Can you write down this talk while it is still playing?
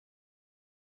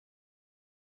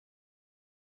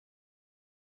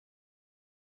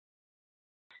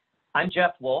I'm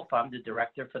Jeff Wolf. I'm the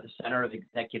director for the Center of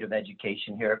Executive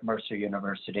Education here at Mercer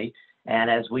University. And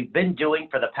as we've been doing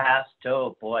for the past,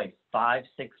 5,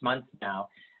 6 months now,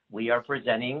 we are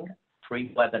presenting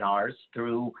free webinars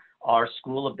through our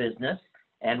School of Business.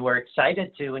 And we're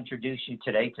excited to introduce you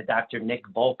today to Dr. Nik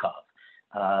Volkov.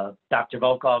 Dr.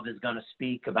 Volkov is going to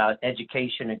speak about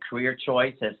education and career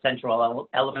choice as central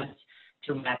elements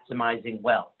to maximizing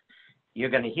wealth. You're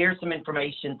going to hear some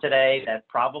information today that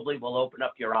probably will open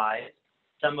up your eyes.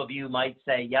 Some of you might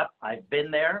say, yep, I've been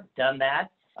there, done that.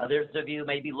 Others of you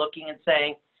may be looking and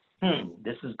saying,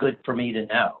 this is good for me to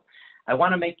know. I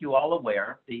want to make you all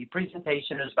aware the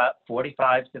presentation is about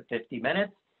 45 to 50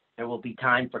 minutes. There will be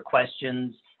time for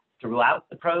questions throughout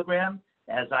the program,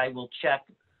 as I will check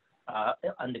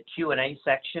on the Q&A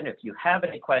section. If you have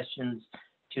any questions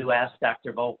to ask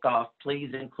Dr. Volkov,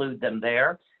 please include them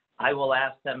there. I will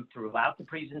ask them throughout the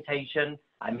presentation.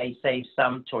 I may save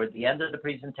some toward the end of the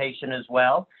presentation as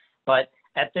well. But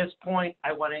at this point,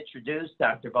 I want to introduce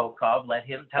Dr. Volkov, let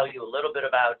him tell you a little bit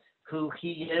about who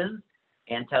he is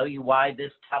and tell you why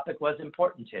this topic was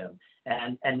important to him.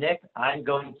 And Nik, I'm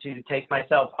going to take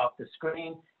myself off the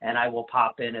screen and I will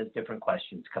pop in as different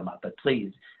questions come up. But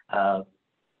please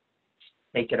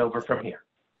take it over from here.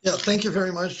 Yeah, thank you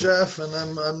very much, Jeff, and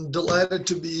I'm delighted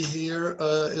to be here.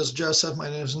 As Jeff said, my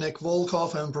name is Nik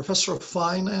Volkov. I'm a professor of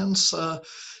finance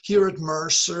here at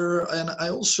Mercer, and I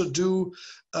also do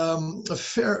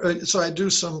I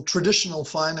do some traditional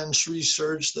finance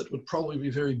research that would probably be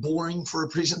very boring for a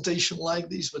presentation like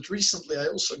this, but recently I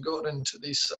also got into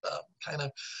this kind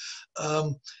of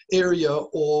area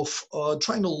of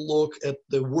trying to look at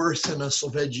the worthiness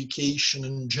of education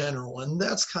in general, and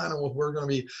that's kind of what we're going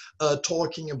to be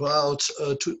talking about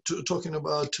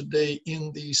today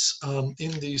in this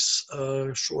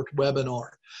short webinar.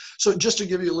 So just to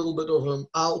give you a little bit of an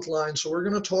outline, so we're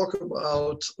going to talk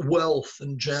about wealth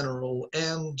in general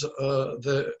and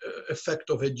the effect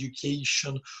of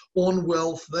education on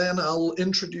wealth. Then I'll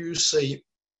introduce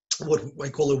what I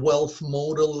call a wealth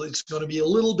model. It's going to be a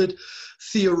little bit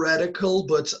theoretical,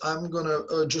 but I'm going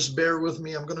to just bear with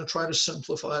me. I'm going to try to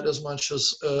simplify it as much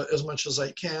as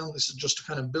I can. This is just to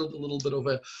kind of build a little bit of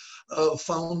a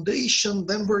foundation.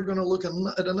 Then we're going to look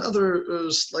at another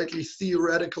slightly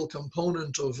theoretical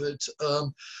component of it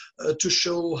to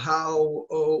show how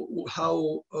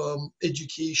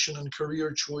education and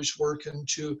career choice work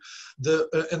into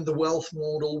the wealth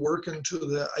model, work into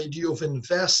the idea of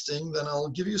investing. Then I'll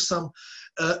give you some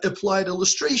applied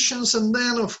illustrations, and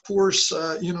then of course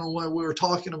when we're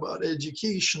talking about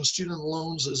education, student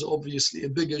loans is obviously a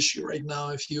big issue right now.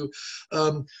 If you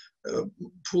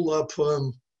pull up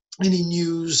any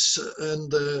news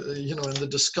and in the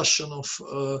discussion of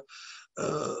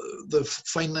the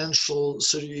financial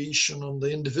situation on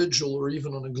the individual or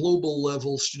even on a global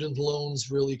level, student loans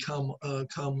really come at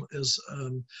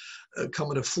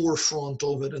the forefront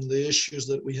of it and the issues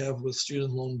that we have with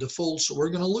student loan default. So we're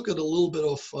going to look at a little bit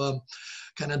of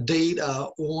kind of data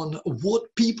on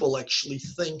what people actually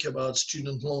think about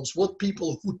student loans, what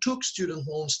people who took student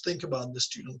loans think about the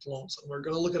student loans. And we're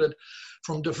going to look at it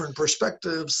from different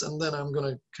perspectives, and then I'm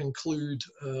going to conclude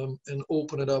and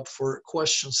open it up for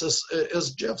questions.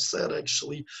 As Jeff said,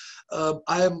 actually,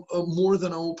 I am more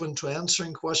than open to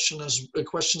answering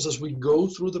questions as we go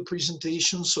through the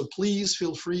presentation. So please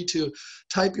feel free to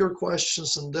type your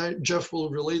questions, and Jeff will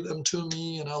relay them to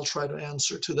me, and I'll try to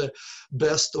answer to the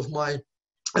best of my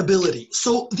ability.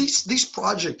 So this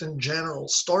project in general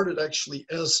started actually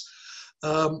as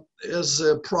a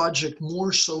project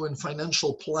more so in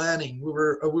financial planning. We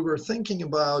were thinking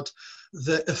about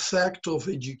the effect of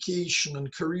education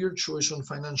and career choice on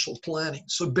financial planning.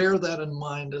 So bear that in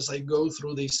mind as I go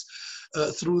through these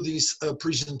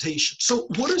presentations. So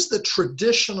what is the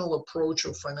traditional approach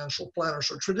of financial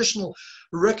planners, or traditional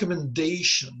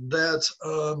recommendation that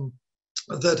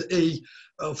a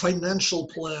financial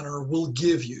planner will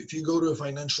give you if you go to a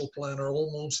financial planner,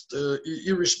 almost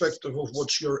irrespective of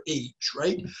what's your age,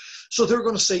 right? So they're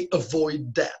going to say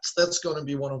avoid debt. That's going to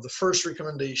be one of the first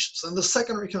recommendations. And the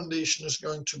second recommendation is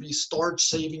going to be start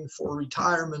saving for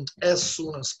retirement as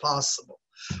soon as possible.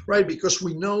 Right, because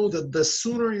we know that the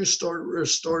sooner you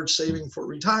start saving for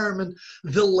retirement,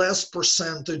 the less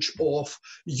percentage of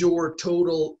your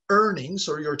total earnings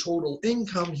or your total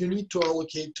income you need to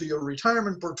allocate to your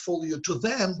retirement portfolio to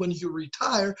then, when you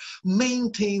retire,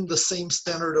 maintain the same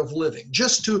standard of living.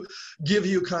 Just to give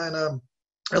you kind of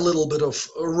a little bit of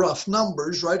rough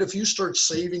numbers, right? If you start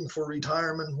saving for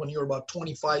retirement when you're about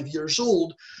 25 years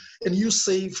old, and you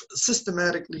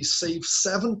systematically save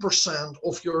 7%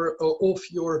 of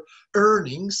your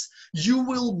earnings, you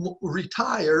will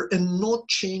retire and not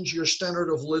change your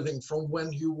standard of living from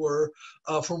when you were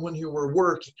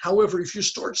working. However, if you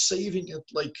start saving at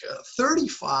like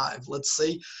 35, let's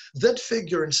say, that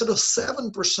figure, instead of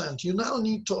 7%, you now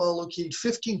need to allocate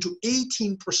 15 to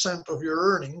 18% of your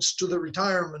earnings to the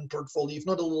retirement portfolio, if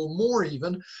not a little more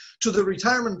even, to the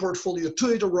retirement portfolio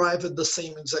to arrive at the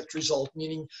same exact result,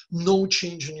 meaning no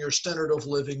change in your standard of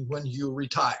living when you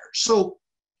retire. So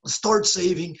start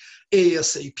saving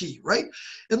ASAP, right?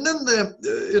 And then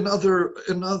another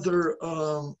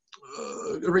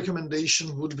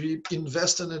recommendation would be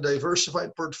invest in a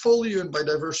diversified portfolio. And by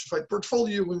diversified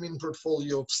portfolio, we mean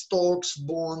portfolio of stocks,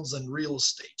 bonds, and real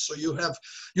estate. So you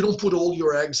don't put all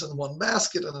your eggs in one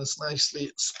basket, and it's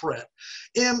nicely spread.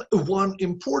 And one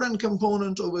important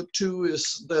component of it too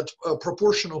is that a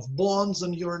proportion of bonds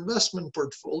in your investment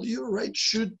portfolio, right,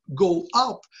 should go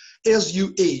up as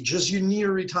you age, as you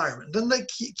near retirement. And the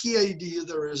key idea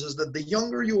there is that the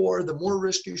younger you are, the more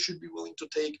risk you should be willing to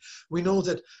take. We know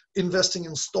that investing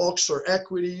in stocks or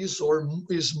equities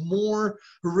is more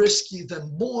risky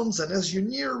than bonds. And as you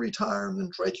near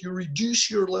retirement, right, you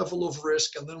reduce your level of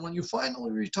risk. And then when you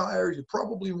finally retire, you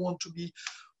probably want to be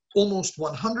almost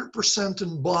 100%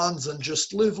 in bonds and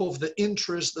just live off the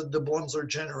interest that the bonds are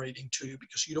generating to you,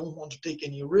 because you don't want to take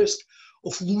any risk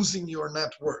of losing your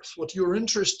net worth. What you're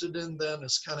interested in then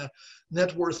is kind of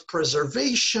net worth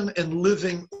preservation and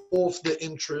living off the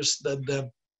interest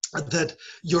that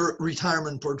your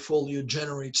retirement portfolio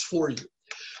generates for you.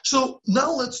 So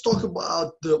now let's talk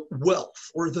about the wealth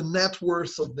or the net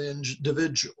worth of the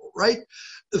individual, right?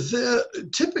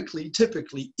 Typically,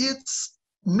 it's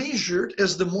measured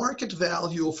as the market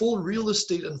value of all real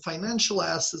estate and financial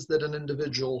assets that an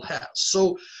individual has.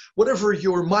 So whatever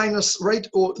your minus, right,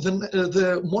 or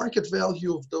the market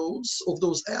value of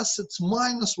those assets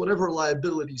minus whatever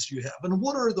liabilities you have. And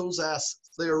what are those assets?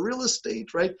 They are real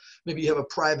estate, right? Maybe you have a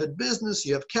private business,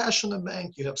 you have cash in the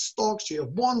bank, you have stocks, you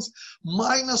have bonds,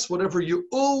 minus whatever you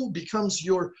owe becomes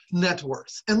your net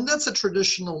worth. And that's a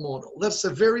traditional model. That's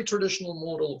a very traditional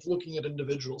model of looking at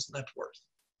individuals' net worth.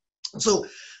 So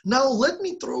now let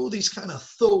me throw these kind of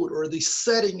thought or this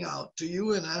setting out to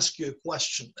you and ask you a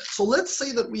question. So let's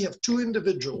say that we have two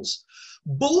individuals.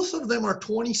 Both of them are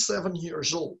 27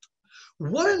 years old.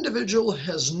 One individual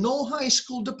has no high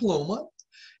school diploma.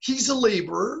 He's a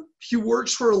laborer. He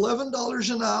works for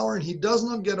 $11 an hour and he does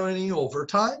not get any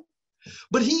overtime.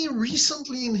 But he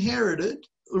recently inherited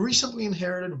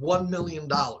 $1 million,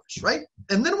 right?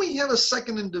 And then we have a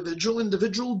second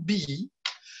individual B,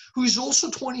 who is also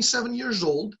 27 years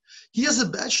old. He has a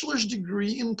bachelor's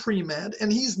degree in pre-med, and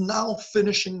he's now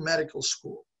finishing medical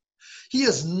school. He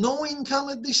has no income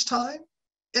at this time,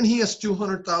 and he has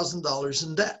 $200,000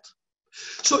 in debt.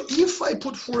 So if I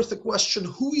put forth the question,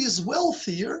 who is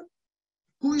wealthier?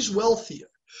 Who is wealthier?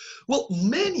 Well,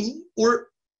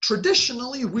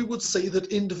 traditionally, we would say that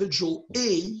individual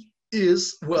A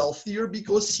is wealthier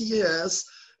because he has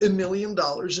 $1 million in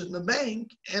the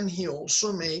bank, and he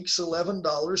also makes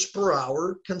 $11 per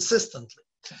hour consistently.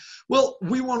 Well,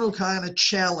 we want to kind of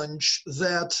challenge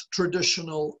that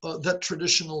traditional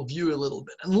view a little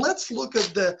bit. And let's look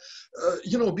at the,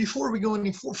 before we go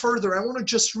any further, I want to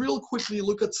just real quickly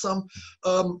look at some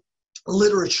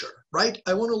literature, right?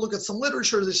 I want to look at some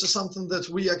literature. This is something that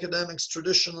we academics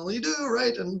traditionally do,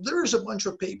 right? And there's a bunch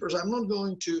of papers. I'm not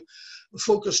going to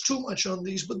focus too much on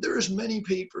these, but there's many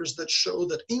papers that show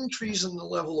that increase in the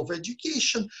level of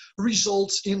education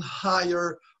results in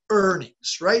higher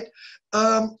earnings, right?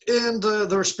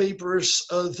 There's papers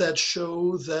that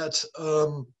show that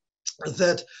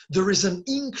that there is an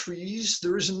increase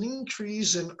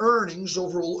in earnings,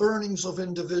 overall earnings of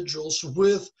individuals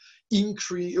with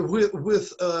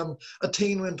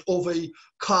attainment of a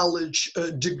college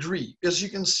degree. As you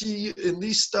can see in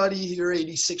this study here,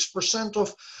 86%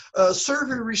 of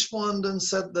survey respondents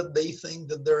said that they think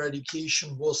that their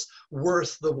education was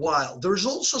worth the while. There's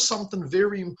also something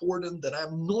very important that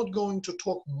I'm not going to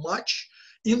talk much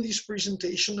in this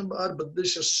presentation about, but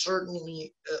this is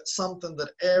certainly something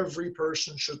that every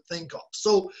person should think of.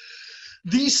 So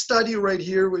this study right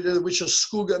here, which is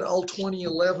Skug et al.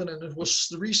 2011, and it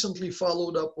was recently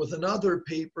followed up with another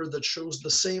paper that shows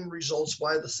the same results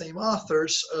by the same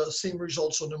authors, same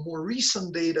results on the more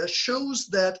recent data, shows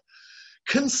that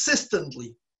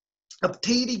consistently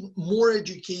obtaining more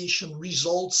education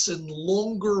results in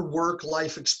longer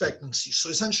work-life expectancy. So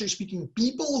essentially speaking,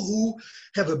 people who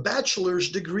have a bachelor's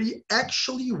degree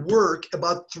actually work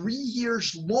about 3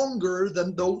 years longer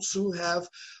than those who have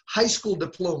high school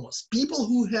diplomas. People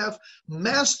who have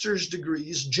master's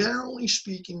degrees, generally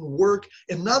speaking, work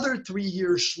another 3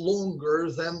 years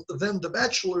longer than the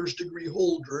bachelor's degree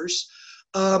holders.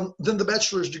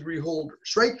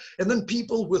 Right? And then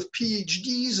people with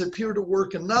PhDs appear to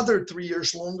work another 3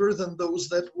 years longer than those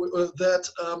that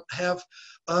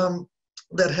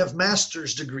have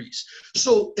master's degrees.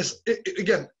 So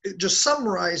again, just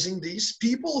summarizing these,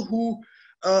 people who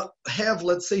have,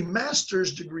 let's say,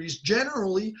 master's degrees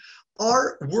generally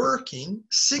are working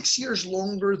 6 years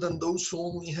longer than those who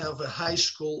only have a high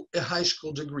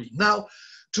school degree. Now,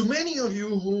 to many of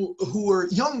you who are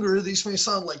younger, these may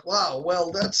sound like, wow,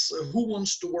 well, that's who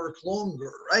wants to work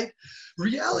longer, right? The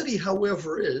reality,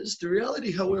 however, is the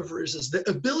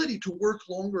ability to work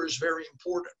longer is very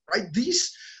important, right?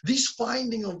 These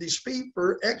finding of this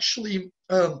paper actually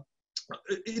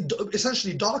it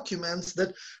essentially documents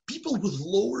that people with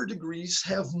lower degrees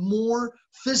have more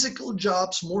physical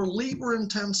jobs, more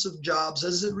labor-intensive jobs.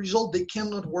 As a result, they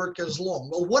cannot work as long.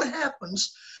 Well, what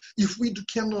happens if we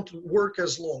cannot work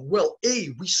as long? Well, A,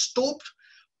 we stopped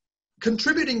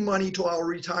contributing money to our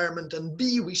retirement, and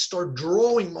B, we start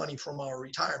drawing money from our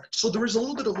retirement. So there is a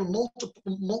little bit of a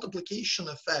multiplication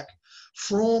effect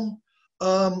from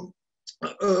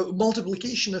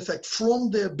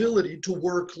the ability to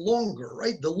work longer,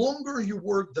 right? The longer you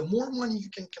work, the more money you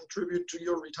can contribute to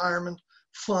your retirement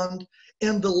fund,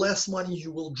 and the less money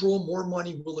you will draw, more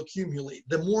money will accumulate.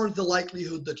 The more the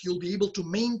likelihood that you'll be able to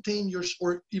maintain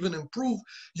or even improve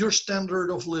your standard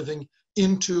of living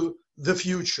into the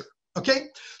future. Okay,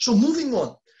 so moving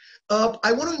on,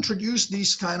 I want to introduce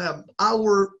these kind of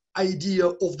our idea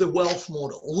of the wealth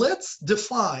model. Let's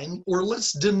define, or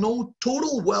let's denote,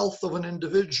 total wealth of an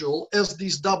individual as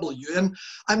this W. And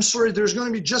I'm sorry, there's going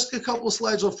to be just a couple of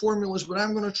slides of formulas, but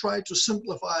I'm going to try to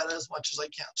simplify it as much as I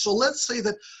can. So let's say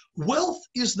that wealth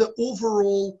is the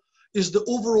overall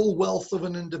wealth of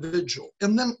an individual,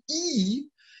 and then E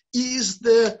is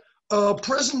the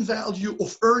present value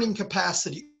of earning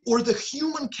capacity, or the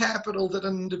human capital that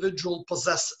an individual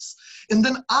possesses. And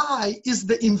then I is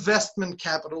the investment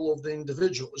capital of the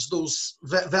individual, is those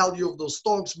value of those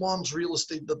stocks, bonds, real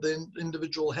estate that the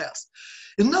individual has.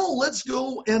 And now let's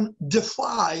go and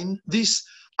define this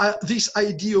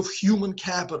idea of human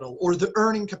capital, or the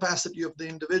earning capacity of the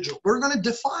individual. We're going to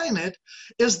define it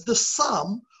as the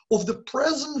sum of the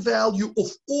present value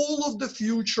of all of the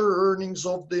future earnings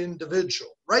of the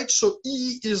individual, right? So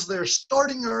E is their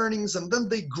starting earnings, and then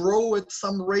they grow at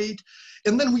some rate,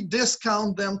 and then we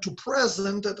discount them to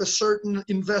present at a certain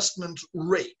investment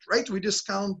rate, right? We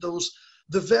discount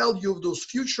the value of those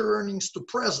future earnings to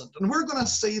present. And we're going to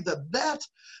say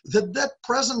that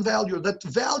present value, that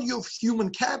value of human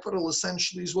capital,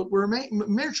 essentially, is what we're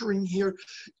measuring here,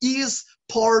 is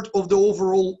part of the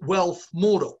overall wealth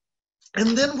model.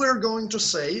 And then we're going to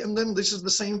say, and then this is the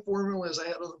same formula as I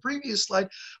had on the previous slide,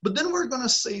 but then we're going to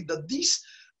say that these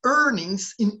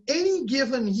earnings in any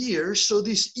given year, so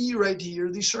this E right here,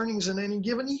 these earnings in any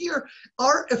given year,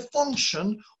 are a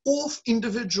function of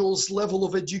individuals' level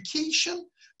of education,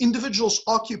 individuals'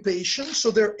 occupation,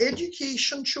 so their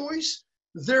education choice,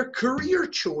 their career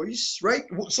choice, right?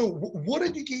 So what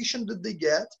education did they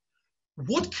get?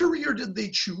 What career did they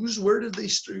choose? Where did they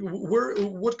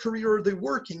what career are they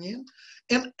working in?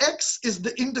 And X is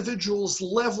the individual's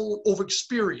level of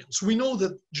experience. We know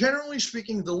that, generally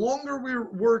speaking, the longer we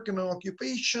work in an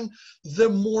occupation, the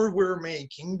more we're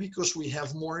making, because we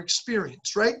have more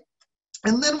experience, right?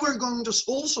 And then we're going to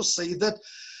also say that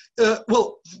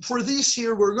well, for this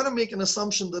year, we're going to make an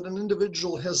assumption that an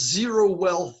individual has zero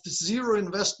wealth, zero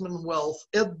investment wealth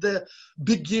at the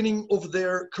beginning of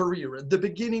their career, at the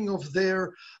beginning of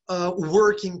their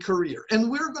working career. And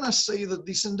we're going to say that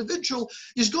this individual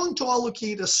is going to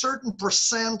allocate a certain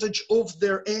percentage of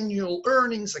their annual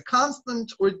earnings, a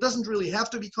constant, or it doesn't really have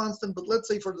to be constant, but let's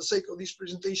say for the sake of this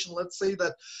presentation, let's say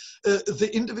that the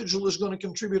individual is going to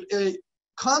contribute a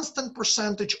constant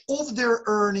percentage of their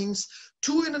earnings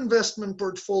to an investment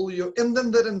portfolio, and then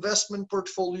that investment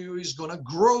portfolio is going to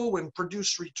grow and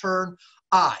produce return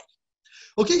I.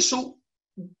 Okay, so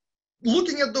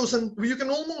looking at those, and you can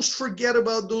almost forget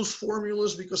about those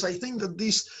formulas, because I think that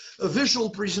this visual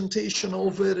presentation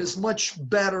of it is much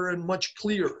better and much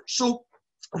clearer. So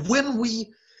when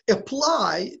we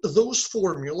apply those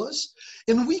formulas,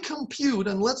 and we compute,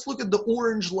 and let's look at the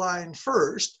orange line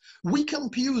first, we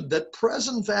compute that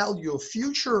present value of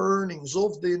future earnings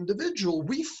of the individual,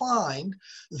 we find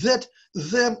that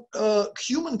the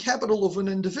human capital of an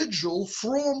individual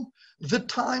from the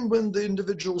time when the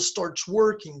individual starts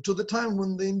working to the time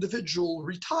when the individual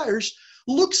retires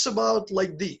looks about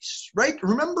like this, right?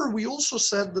 Remember, we also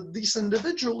said that this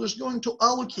individual is going to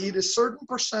allocate a certain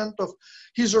percent of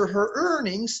his or her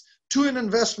earnings to an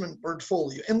investment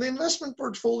portfolio. And the investment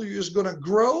portfolio is going to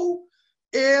grow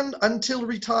and until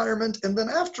retirement. And then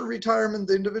after retirement,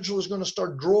 the individual is going to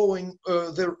start drawing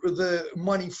the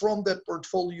money from that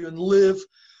portfolio and live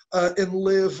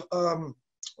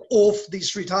of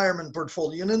this retirement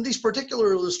portfolio. And in this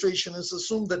particular illustration, it's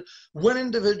assumed that when an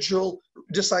individual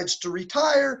decides to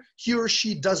retire, he or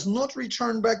she does not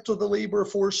return back to the labor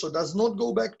force, so does not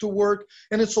go back to work.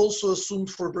 And it's also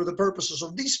assumed, for the purposes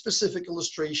of this specific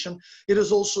illustration, it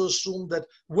is also assumed that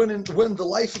when the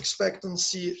life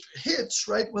expectancy hits,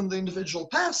 right, when the individual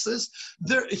passes,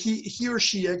 he or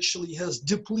she actually has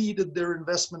depleted their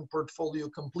investment portfolio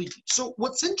completely. So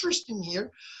what's interesting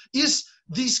here is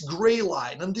this gray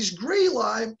line, and this gray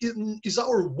line is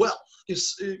our wealth,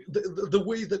 is the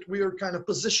way that we are kind of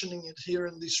positioning it here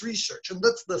in this research, and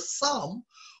that's the sum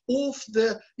of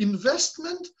the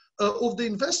investment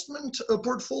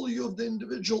portfolio of the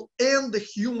individual and the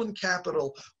human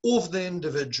capital of the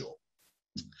individual.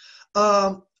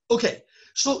 Okay.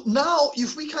 So now,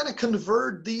 if we kind of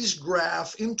convert these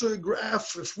graph into a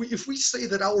graph, if we say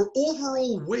that our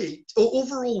overall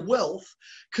wealth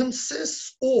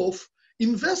consists of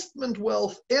investment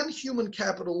wealth and human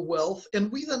capital wealth,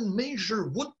 and we then measure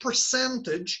what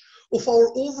percentage of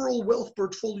our overall wealth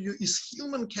portfolio is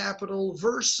human capital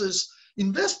versus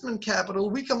investment capital,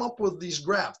 we come up with this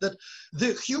graph that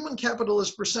the human capital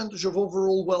as percentage of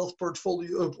overall wealth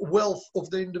portfolio of wealth of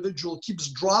the individual keeps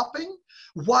dropping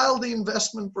while the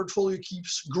investment portfolio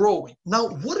keeps growing. Now,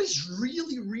 what is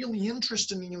really, really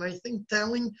interesting, and I think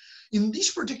telling in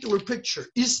this particular picture,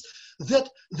 is that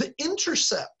the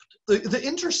intercept,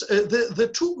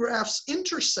 the two graphs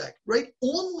intersect, right,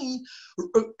 only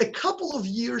a couple of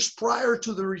years prior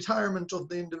to the retirement of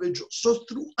the individual. So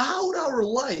throughout our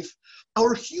life,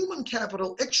 our human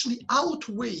capital actually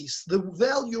outweighs the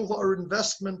value of our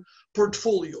investment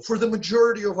portfolio for the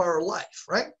majority of our life,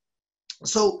 right?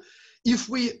 So if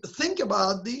we think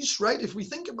about these, right,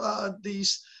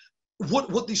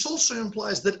 what this also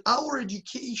implies that our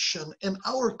education and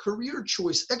our career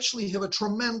choice actually have a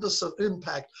tremendous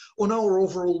impact on our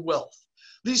overall wealth.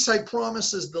 This, I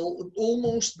promise, is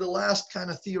almost the last kind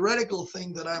of theoretical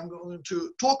thing that I'm going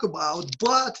to talk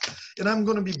about, and I'm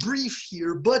going to be brief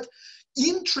here, but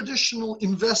in traditional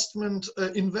investment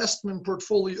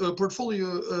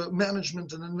portfolio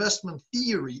management and investment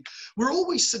theory, we're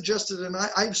always suggested, and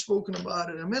I've spoken about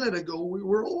it a minute ago, we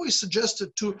were always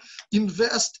suggested to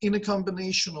invest in a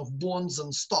combination of bonds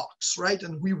and stocks, right?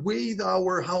 And we weighed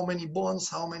how many bonds,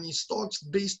 how many stocks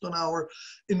based on our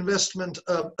investment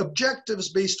objectives,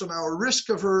 based on our risk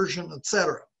aversion,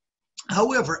 etc.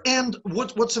 However, and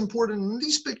what's important in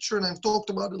this picture, and I've talked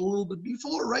about it a little bit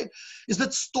before, right, is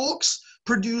that stocks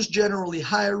produce generally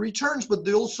higher returns, but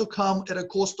they also come at a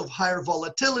cost of higher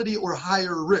volatility or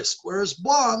higher risk, whereas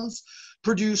bonds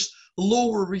produce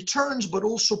lower returns, but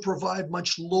also provide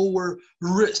much lower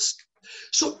risk.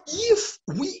 So if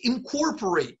we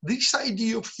incorporate this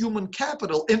idea of human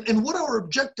capital, and what our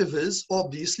objective is,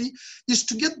 obviously, is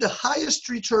to get the highest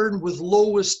return with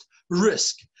lowest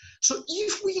risk. So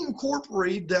if we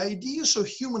incorporate the ideas of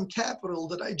human capital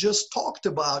that I just talked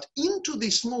about into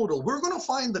this model, we're going to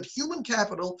find that human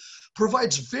capital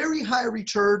provides very high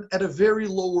return at a very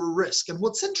lower risk. And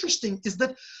what's interesting is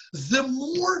that the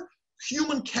more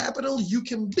human capital you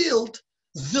can build,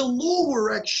 the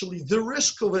lower actually the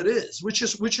risk of it is, which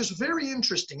is very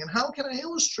interesting. And how can I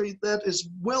illustrate that as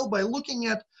well? By looking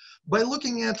at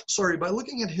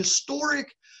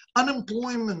historic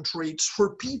unemployment rates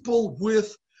for people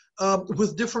with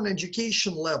different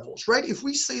education levels, right? If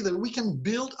we say that we can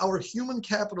build our human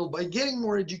capital by getting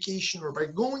more education or by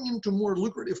going into more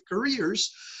lucrative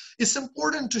careers, it's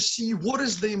important to see what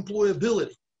is the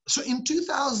employability. So in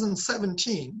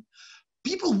 2017,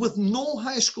 people with no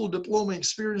high school diploma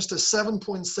experienced a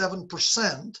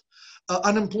 7.7%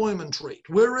 unemployment rate,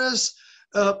 whereas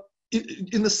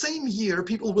in the same year,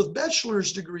 people with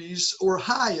bachelor's degrees or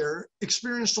higher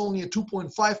experienced only a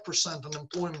 2.5%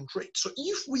 unemployment rate. So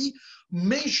if we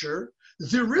measure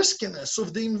the riskiness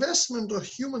of the investment of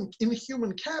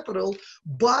human capital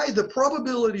by the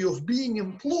probability of being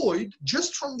employed,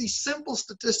 just from these simple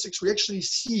statistics, we actually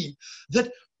see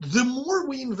that the more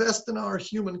we invest in our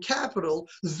human capital,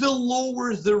 the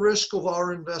lower the risk of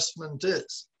our investment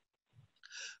is,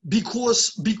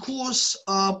 because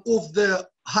of the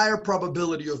higher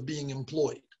probability of being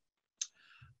employed.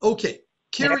 Okay,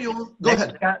 carry on. Go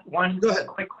ahead. I've got one Go ahead.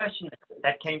 quick question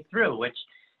that came through, which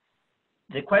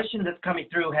the question that's coming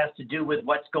through has to do with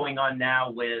what's going on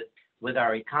now with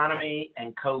our economy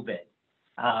and COVID.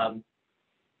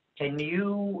 Can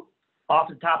you, off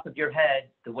the top of your head,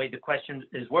 the way the question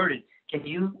is worded, can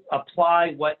you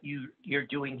apply what you're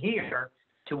doing here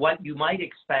to what you might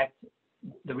expect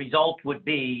the result would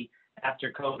be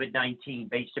after COVID-19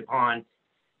 based upon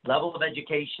level of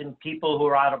education, people who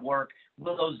are out of work?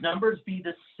 Will those numbers be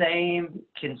the same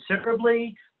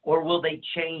considerably, or will they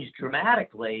change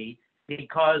dramatically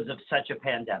because of such a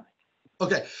pandemic?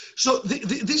 Okay, so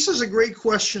this is a great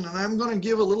question, and I'm going to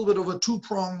give a little bit of a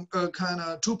two-prong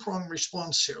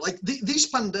response here. Like this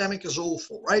pandemic is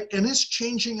awful, right? And it's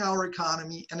changing our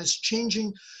economy, and it's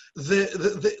changing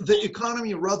the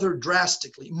economy rather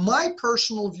drastically. My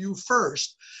personal view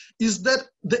first is that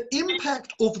the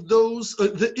impact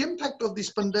of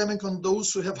this pandemic on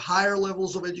those who have higher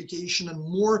levels of education and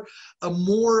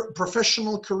more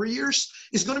professional careers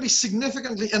is going to be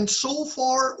significantly, and so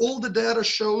far all the data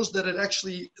shows that it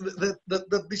actually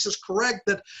that this is correct,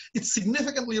 that it's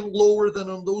significantly lower than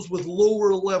on those with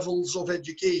lower levels of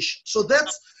education. So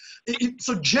that's it.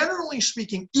 So generally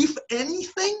speaking, if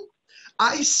anything,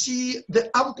 I see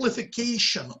the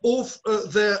amplification of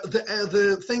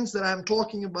the things that I'm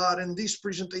talking about in this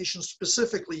presentation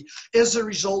specifically as a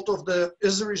result of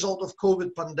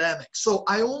COVID pandemic. So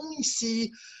I only see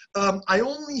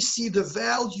the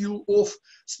value of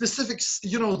specifics,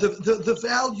 the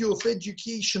value of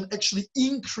education actually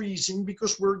increasing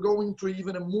because we're going to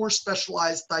even a more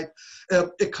specialized type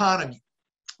economy.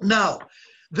 Now,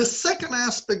 the second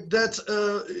aspect that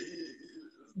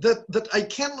I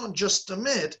cannot just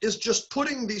omit is just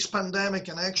putting this pandemic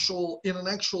in an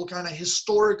actual kind of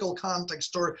historical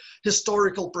context or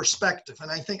historical perspective.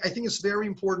 And I think it's very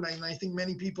important, and I think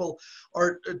many people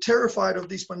are terrified of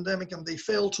this pandemic and they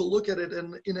fail to look at it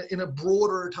in a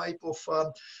broader type of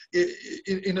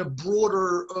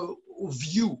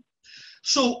view.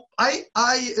 So I,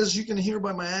 as you can hear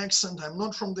by my accent, I'm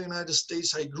not from the United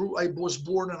States. I was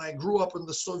born and I grew up in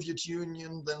the Soviet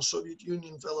Union. Then Soviet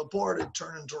Union fell apart. It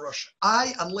turned into Russia.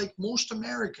 I, unlike most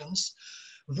Americans,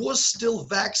 was still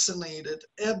vaccinated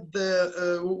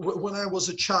when I was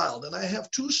a child, and I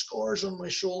have 2 scars on my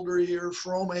shoulder here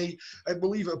from I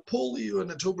believe a polio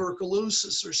and a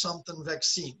tuberculosis or something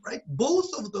vaccine. Right? Both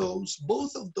of those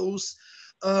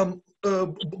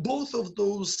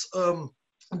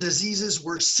diseases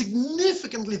were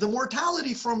significantly, the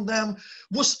mortality from them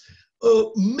was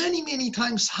many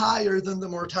times higher than the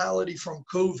mortality from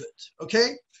COVID,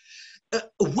 okay?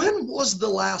 When was the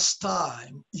last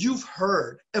time you've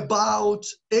heard about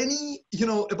any,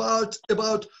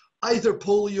 about either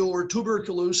polio or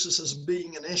tuberculosis as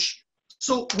being an issue?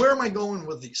 So where am I going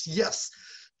with this? Yes,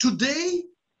 today,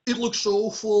 it looks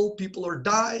awful. People are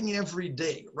dying every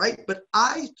day, right? But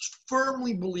I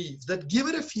firmly believe that give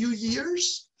it a few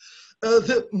years,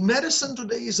 the medicine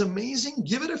today is amazing.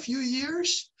 Give it a few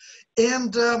years,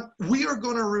 and we are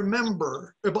going to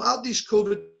remember about this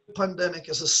COVID pandemic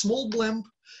as a small blimp,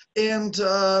 and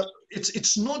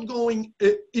it's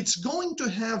going to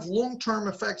have long-term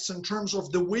effects in terms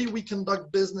of the way we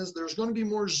conduct business. There's going to be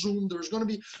more Zoom. There's going to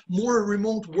be more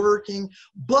remote working,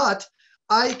 but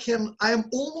I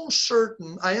am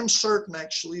certain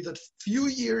actually that few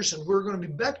years and we're going to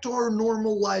be back to our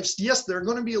normal lives. Yes, they're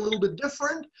going to be a little bit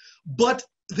different, but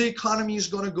the economy is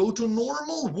going to go to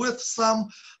normal with some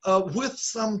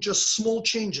just small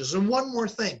changes. And one more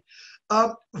thing,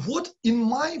 in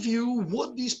my view,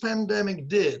 what this pandemic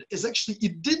did is actually,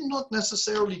 it did not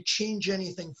necessarily change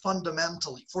anything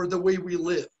fundamentally for the way we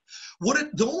live.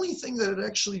 The only thing that it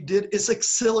actually did is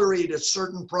accelerated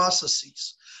certain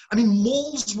processes. I mean,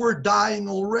 malls were dying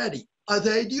already.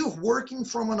 The idea of working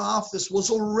from an office was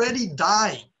already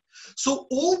dying. So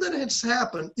all that has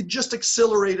happened, it just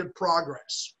accelerated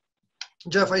progress.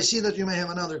 Jeff, I see that you may have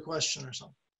another question or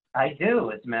something. I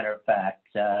do, as a matter of fact.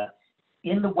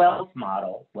 In the wealth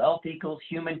model, wealth equals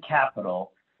human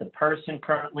capital, the person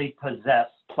currently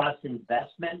possessed plus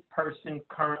investment person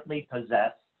currently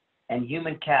possessed, and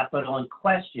human capital in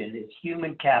question is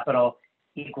human capital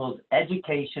equals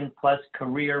education plus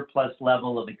career plus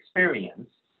level of experience.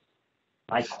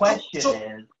 My question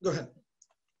is, go ahead.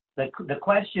 The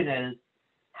question is,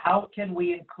 how can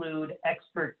we include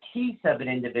expertise of an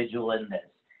individual in this?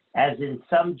 As in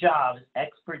some jobs,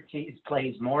 expertise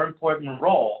plays more important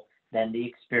role than the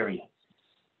experience.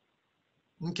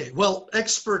 Okay, well,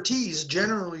 expertise,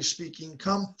 generally speaking,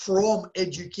 come from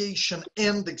education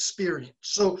and experience.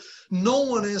 So no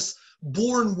one is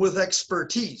born with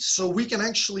expertise. So we can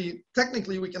actually,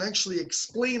 technically, we can actually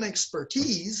explain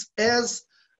expertise as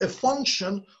a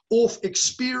function of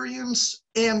experience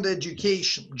and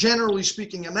education. Generally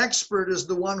speaking, an expert is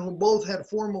the one who both had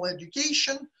formal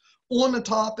education on a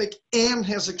topic and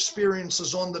has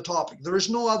experiences on the topic. There is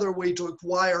no other way to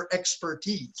acquire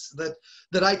expertise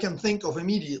that I can think of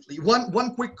immediately.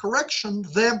 One quick correction,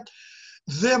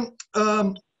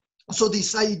 so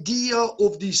this idea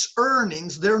of these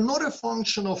earnings, they're not a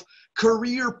function of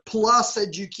career plus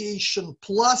education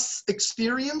plus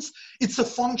experience. It's a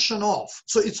function of.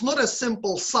 So it's not a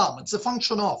simple sum, it's a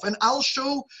function of. And I'll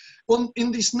show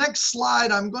in this next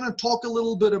slide, I'm going to talk a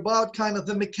little bit about kind of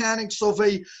the mechanics of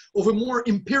a more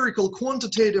empirical,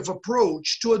 quantitative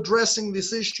approach to addressing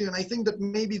this issue. And I think that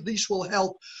maybe this will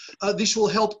help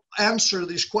answer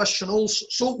this question also.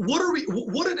 So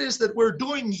what it is that we're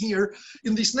doing here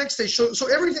in this next stage. So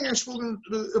everything I've spoken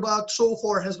about so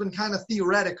far has been kind of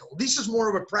theoretical. This is more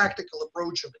of a practical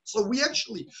approach of it. So we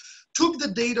actually took the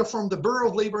data from the Bureau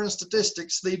of Labor and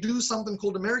Statistics. They do something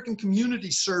called American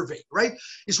Community Survey, right?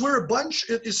 It's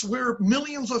where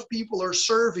millions of people are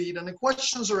surveyed and the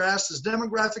questions are asked as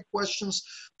demographic questions,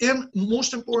 and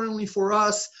most importantly for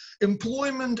us,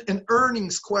 employment and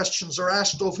earnings questions are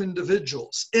asked of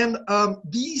individuals. And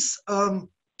these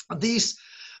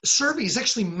survey is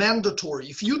actually mandatory.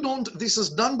 If you don't, this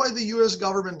is done by the US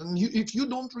government, and if you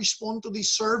don't respond to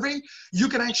this survey, you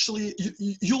can actually,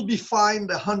 you'll be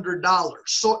fined $100.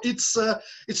 So it's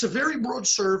a very broad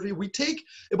survey. We take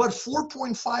about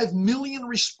 4.5 million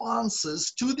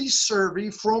responses to this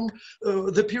survey from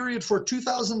the period for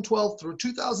 2012 through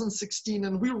 2016,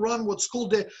 and we run what's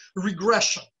called a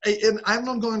regression. And I'm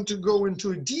not going to go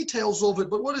into details of it,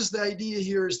 but what is the idea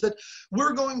here is that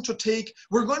we're going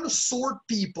to sort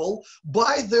people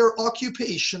by their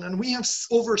occupation, and we have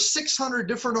over 600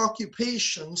 different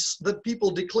occupations that people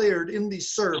declared in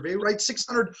this survey, right?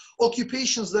 600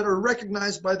 occupations that are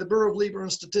recognized by the Bureau of Labor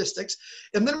and Statistics.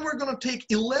 And then we're going to take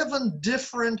 11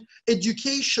 different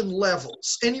education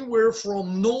levels, anywhere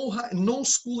from no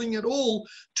schooling at all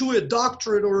to a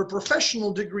doctorate or a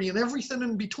professional degree and everything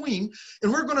in between.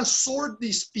 And we're going to sort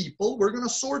these people. We're going to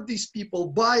sort these people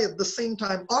by, at the same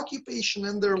time, occupation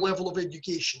and their level of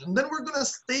education. And then we're going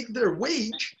to take their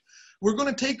wage. We're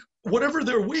going to take whatever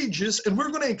their wage is, and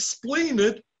we're going to explain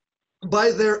it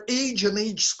by their age and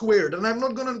age squared. And I'm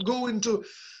not going to go into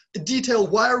detail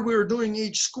why we're doing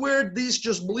age squared. These,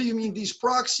 just believe me, these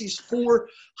proxies for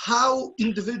how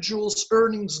individuals'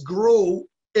 earnings grow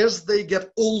as they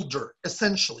get older,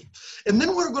 essentially. And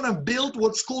then we're going to build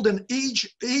what's called an age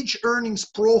earnings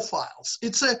profiles.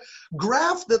 It's a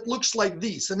graph that looks like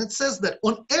this, and it says that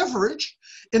on average,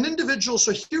 an individual,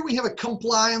 so here we have a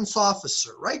compliance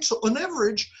officer, right? So on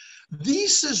average,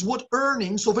 this is what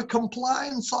earnings of a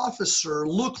compliance officer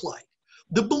look like.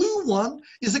 The blue one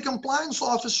is a compliance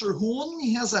officer who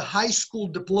only has a high school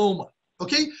diploma.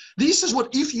 Okay, this is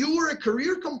what, if you were a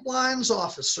career compliance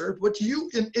officer, but you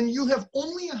have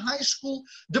only a high school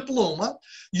diploma,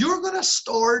 you're going to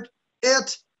start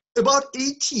at about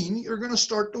 18, you're going to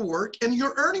start to work, and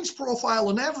your earnings profile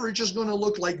on average is going to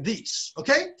look like this.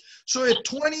 Okay, so at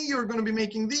 20, you're going to be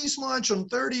making this much, on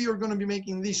 30, you're going to be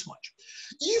making this much.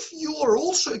 If you are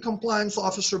also a compliance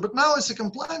officer, but now as a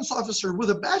compliance officer with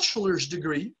a bachelor's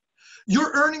degree,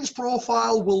 your earnings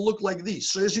profile will look like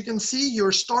this. So as you can see,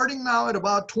 you're starting now at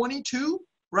about 22,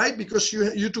 right? Because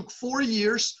you took 4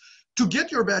 years to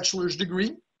get your bachelor's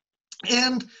degree,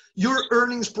 and your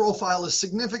earnings profile is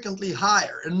significantly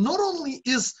higher. And not only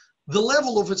is the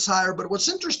level of it's higher, but what's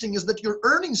interesting is that your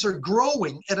earnings are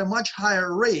growing at a much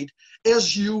higher rate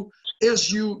as you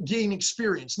gain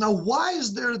experience. Now, why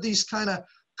is there this kind of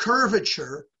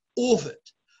curvature of it?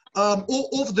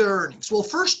 Of the earnings? Well,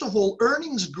 first of all,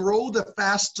 earnings grow the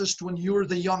fastest when you're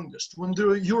the youngest, when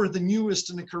you're the newest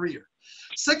in a career.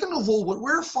 Second of all, what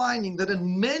we're finding that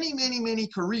in many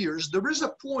careers, there is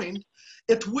a point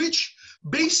at which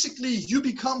basically you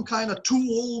become kind of too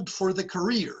old for the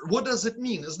career. What does it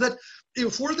mean? Is that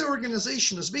for the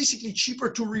organization, it's basically cheaper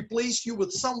to replace you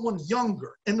with someone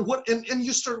younger, and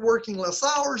you start working less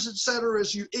hours, etc.,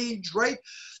 as you age, right?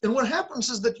 And what happens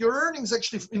is that your earnings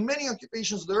actually, in many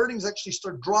occupations, the earnings actually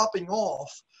start dropping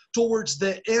off towards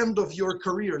the end of your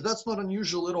career. That's not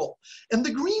unusual at all. And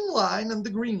the green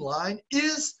line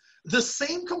is the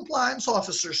same compliance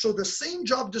officer, so the same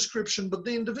job description, but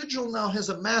the individual now has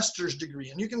a master's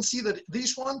degree. And you can see that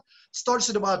this one starts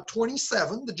at about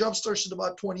 27. The job starts at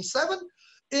about 27.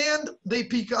 And they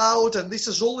peak out, and this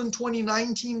is all in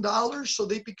 2019 dollars, so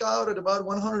they peak out at about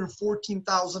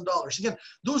 $114,000. Again,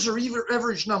 those are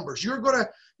average numbers. You're gonna,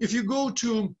 if you go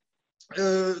to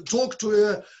talk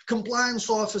to a compliance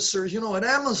officer, you know, at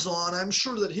Amazon, I'm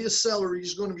sure that his salary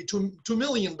is going to be $2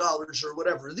 million or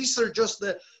whatever. These are just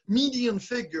the median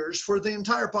figures for the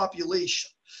entire population.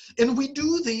 And we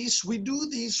do these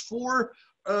for,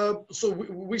 so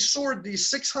we sort these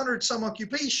 600 some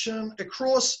occupations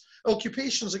across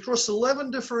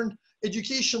 11 different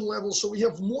education levels. So we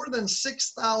have more than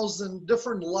 6,000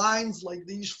 different lines like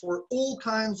these for all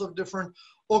kinds of different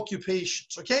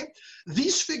occupations, okay?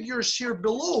 These figures here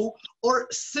below are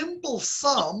simple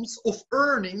sums of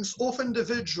earnings of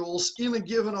individuals in a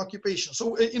given occupation.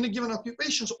 So in a given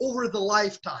occupation over the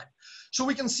lifetime. So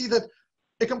we can see that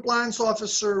a compliance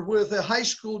officer with a high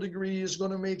school degree is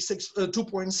going to make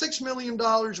 $2.6 million,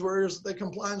 whereas the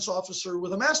compliance officer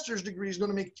with a master's degree is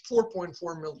going to make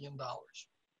 $4.4 million.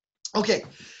 Okay,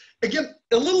 again,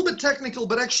 a little bit technical,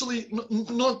 but actually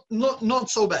not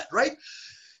so bad, right?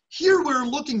 Here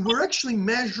we're actually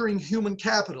measuring human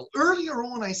capital. Earlier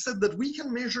on, I said that we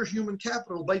can measure human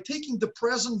capital by taking the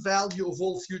present value of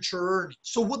all future earnings.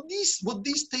 So what these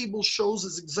tables shows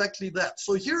is exactly that.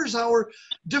 So here's our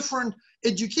different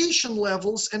education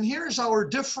levels, and here's our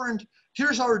different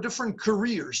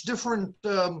careers, different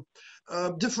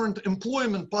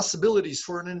employment possibilities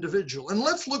for an individual. And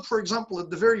let's look, for example, at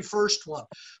the very first one,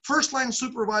 first line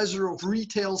supervisor of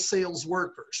retail sales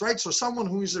workers, right? So someone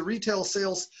who is a retail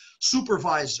sales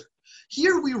supervisor.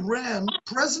 Here we ran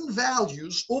present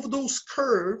values of those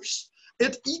curves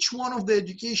at each one of the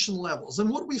education levels. And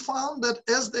what we found that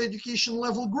as the education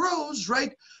level grows,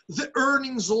 right, the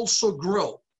earnings also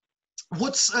grow.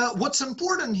 What's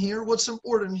important here,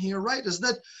 right, is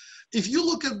that if you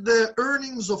look at the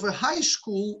earnings of a high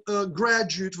school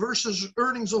graduate versus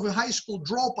earnings of a high school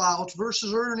dropout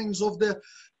versus earnings of the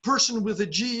person with a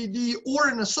GED or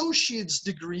an associate's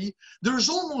degree, there's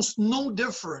almost no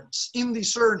difference in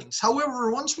these earnings.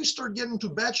 However, once we start getting to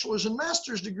bachelor's and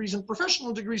master's degrees and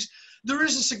professional degrees, there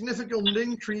is a significant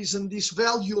increase in this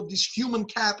value of this human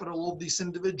capital of this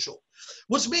individual.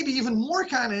 What's maybe even more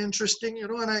kind of interesting, you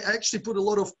know, and I actually put a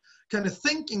lot of kind of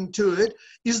thinking to it,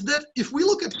 is that if we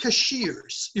look at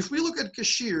cashiers,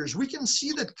 we can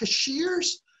see that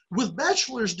cashiers with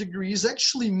bachelor's degrees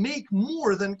actually make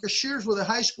more than cashiers with a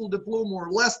high school diploma or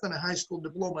less than a high school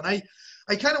diploma. And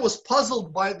I kind of was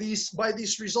puzzled by these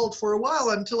results for a while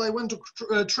until I went to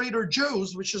Trader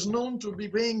Joe's, which is known to be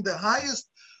paying the highest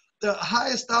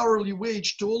hourly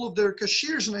wage to all of their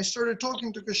cashiers. And I started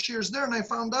talking to cashiers there, and I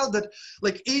found out that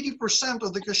like 80%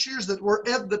 of the cashiers that were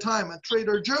at the time at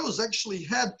Trader Joe's actually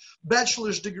had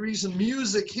bachelor's degrees in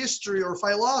music, history, or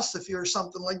philosophy or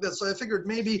something like that. So I figured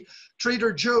maybe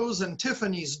Trader Joe's and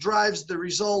Tiffany's drives the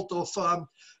result of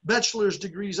bachelor's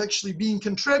degrees actually being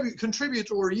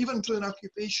contributory even to an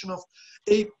occupation of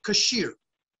a cashier.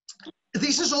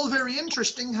 This is all very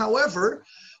interesting. However,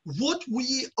 what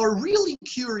we are really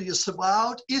curious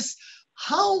about is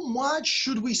how much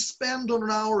should we spend on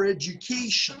our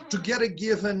education to get a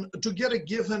given,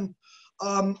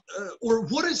 or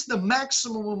what is the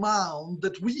maximum amount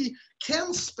that we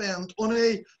can spend on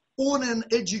an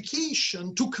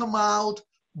education to come out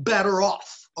better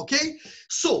off, okay?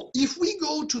 So if we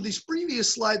go to this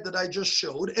previous slide that I just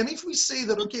showed, and if we say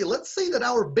that, okay, let's say that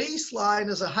our baseline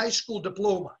is a high school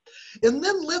diploma, and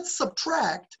then let's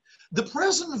subtract the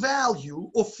present value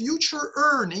of future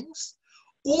earnings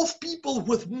of people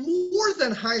with more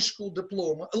than high school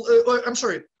diploma.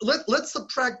 Let's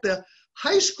subtract the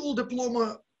high school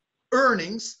diploma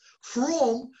earnings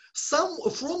from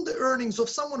the earnings of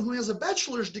someone who has a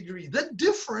bachelor's degree. That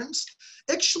difference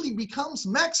actually becomes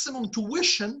maximum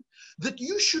tuition that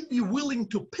you should be willing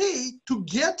to pay to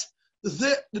get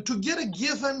a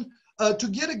given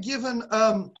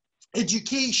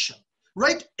education,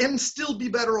 right, and still be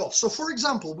better off. So for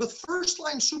example, with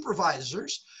first-line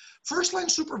supervisors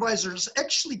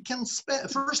actually can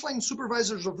spend, first-line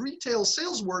supervisors of retail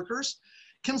sales workers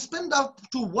can spend up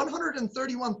to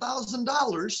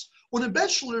 $131,000 on a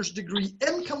bachelor's degree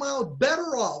and come out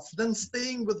better off than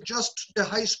staying with just a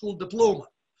high school diploma,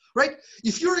 right?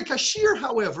 If you're a cashier,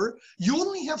 however, you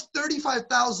only have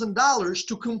 $35,000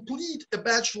 to complete a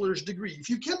bachelor's degree. If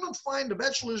you cannot find a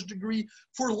bachelor's degree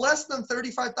for less than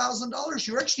 $35,000,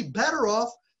 you're actually better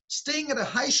off staying at a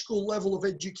high school level of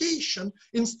education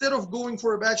instead of going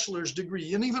for a bachelor's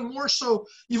degree. And even more so,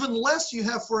 even less you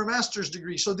have for a master's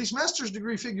degree. So this master's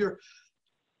degree figure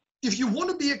if you want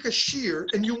to be a cashier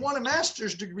and you want a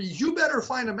master's degree, you better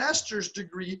find a master's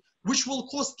degree which will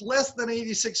cost less than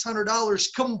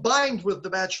 $8,600 combined with the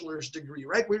bachelor's degree,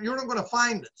 right? Where you're not going to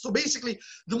find it. So basically,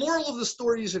 the moral of the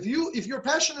story is if your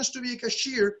passion is to be a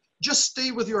cashier, just stay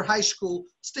with your high school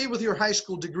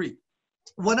degree.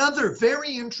 One other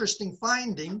very interesting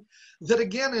finding that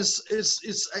again is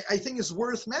I think is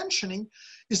worth mentioning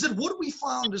is that what we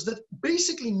found is that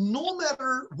basically no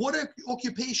matter what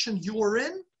occupation you're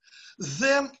in,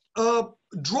 then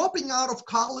dropping out of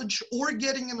college or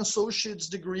getting an associate's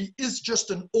degree is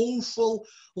just an awful,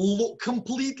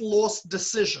 complete lost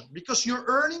decision, because your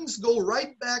earnings go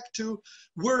right back to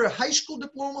where a high school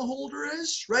diploma holder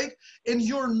is, right? And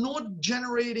you're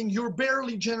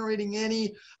barely generating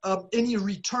any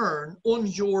return on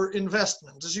your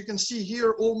investment. As you can see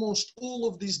here, almost all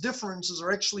of these differences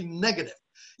are actually negative,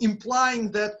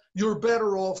 implying that you're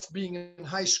better off being in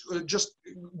high school, just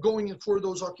going for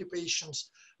those occupations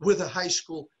with a high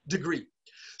school degree.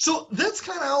 So that's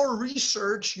kind of our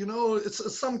research,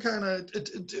 it's some kind of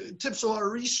tips of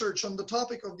our research on the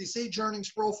topic of this age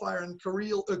earnings profile and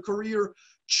career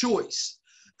choice.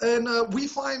 And we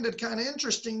find it kind of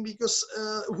interesting because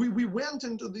we went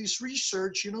into this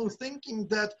research, thinking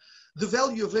that the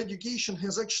value of education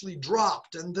has actually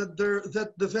dropped, and that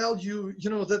the value,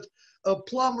 that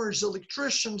plumbers,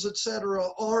 electricians, etc.,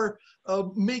 are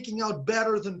making out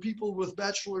better than people with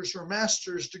bachelor's or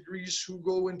master's degrees who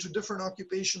go into different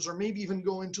occupations or maybe even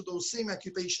go into those same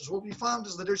occupations. What we found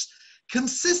is that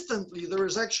there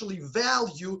is actually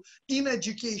value in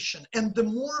education, and the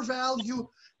more value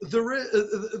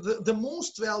the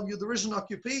most value there is in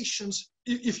occupations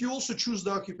if you also choose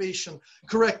the occupation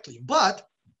correctly. But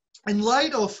in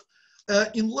light of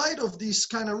this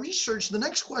kind of research, the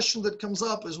next question that comes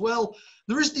up is, well,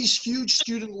 there is this huge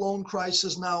student loan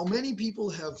crisis now. Many people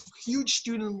have huge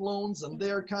student loans and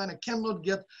they're kind of cannot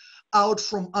get out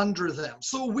from under them.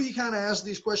 So we kind of ask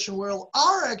this question, well,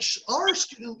 are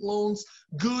student loans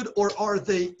good or are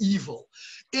they evil?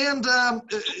 And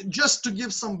just to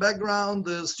give some background,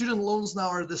 the student loans now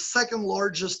are the second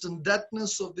largest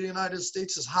indebtedness of the United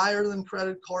States, is higher than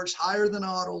credit cards, higher than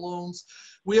auto loans.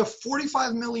 We have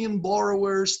 45 million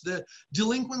borrowers. The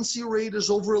delinquency rate is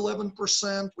over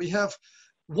 11%. We have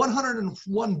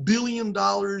 $101 billion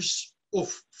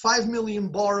of 5 million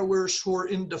borrowers who are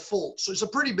in default. So it's a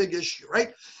pretty big issue,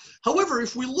 right? However,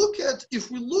 if we look at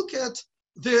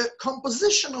the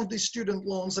composition of these student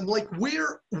loans and like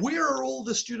where are all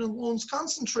the student loans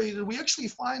concentrated, we actually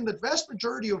find that vast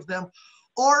majority of them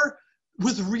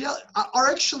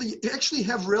actually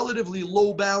have relatively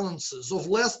low balances of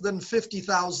less than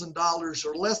 $50,000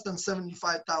 or less than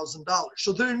 $75,000.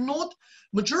 So they're not,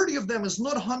 majority of them is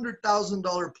not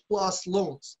 $100,000 plus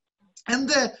loans. And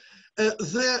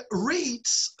the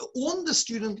rates on the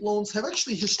student loans have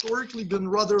actually historically been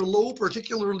rather low,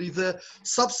 particularly the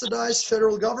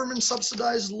federal government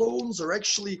subsidized loans are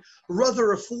actually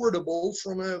rather affordable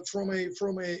from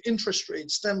a interest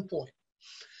rate standpoint.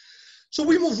 So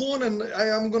we move on, and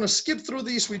I'm going to skip through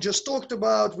these. We just talked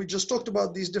about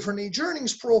these different age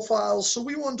earnings profiles. So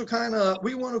we want to kind of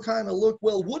look,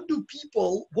 well, what do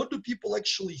people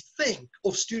actually think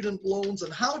of student loans,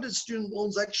 and how did student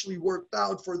loans actually work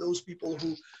out for those people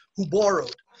who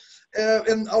borrowed?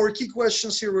 And our key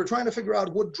questions here, we're trying to figure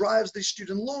out what drives the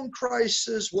student loan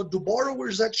crisis, what do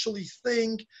borrowers actually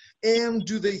think, and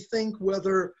do they think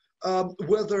whether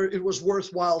it was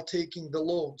worthwhile taking the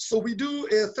loan. So we do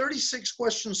a 36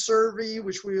 question survey,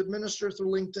 which we administer through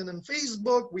LinkedIn and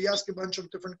Facebook. We ask a bunch of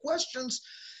different questions,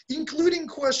 including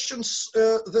questions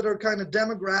that are kind of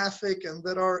demographic and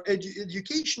that are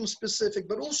education specific,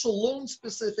 but also loan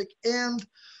specific. And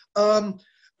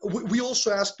we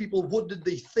also ask people, what did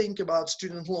they think about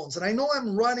student loans? And I know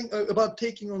I'm running about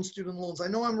taking on student loans. I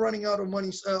know I'm running out of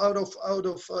money, out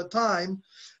of time.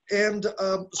 And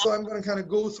so I'm going to kind of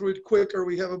go through it quicker.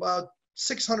 We have about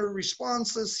 600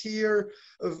 responses here,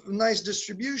 a nice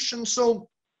distribution. So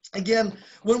again,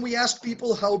 when we ask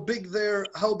people how big their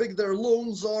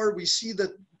loans are, we see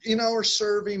that in our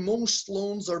survey, most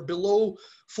loans are below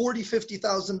 $40,000,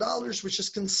 $50,000, which is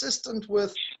consistent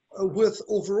with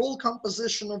overall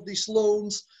composition of these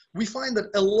loans. We find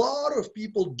that a lot of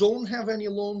people don't have any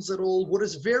loans at all. What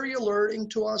is very alerting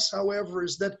to us, however,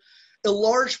 is that a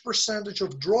large percentage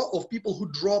of people who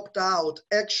dropped out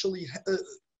actually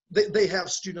they have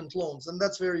student loans, and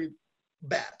that's very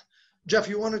bad. Jeff,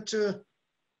 you had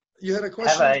a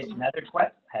question?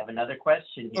 Have another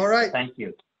question here. All right. Thank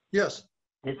you. Yes.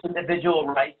 This individual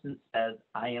writes and says,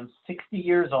 I am 60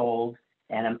 years old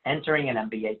and I'm entering an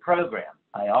MBA program.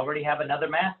 I already have another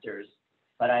master's,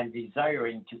 but I'm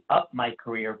desiring to up my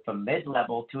career from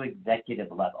mid-level to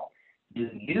executive level. Do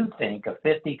you think a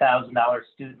 $50,000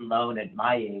 student loan at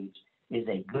my age is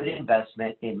a good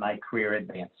investment in my career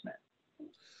advancement?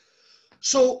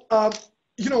 So,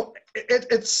 you know,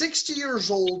 at 60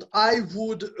 years old, I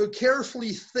would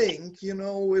carefully think, you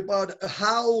know, about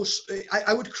how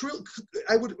I would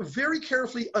very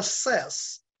carefully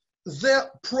assess the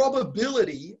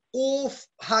probability of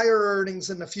higher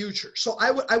earnings in the future. So I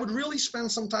would really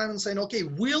spend some time in saying, okay,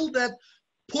 will that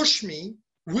push me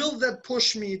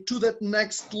to that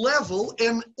next level,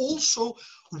 and also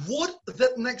what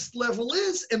that next level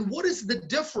is, and what is the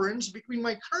difference between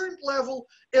my current level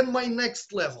and my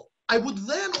next level. I would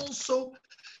then also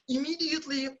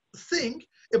immediately think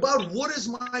about what is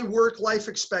my work-life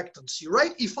expectancy,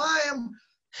 right? If I am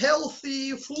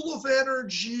healthy, full of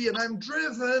energy, and I'm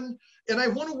driven, and I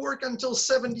want to work until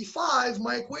 75,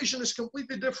 my equation is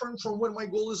completely different from when my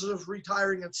goal is of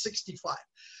retiring at 65.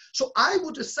 So I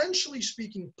would essentially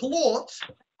speaking plot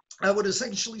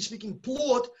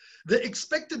the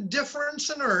expected difference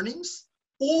in earnings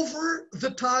over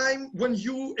the time when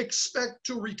you expect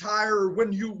to retire, or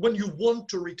when you want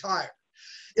to retire.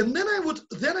 And then I would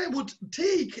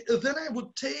take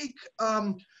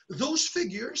those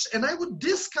figures and I would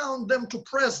discount them to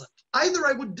present. Either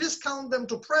I would discount them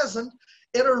to present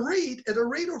at a rate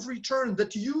of return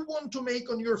that you want to make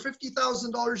on your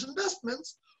 $50,000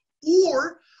 investments,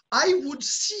 or I would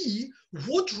see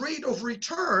what rate of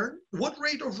return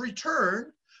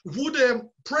would a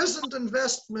present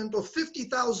investment of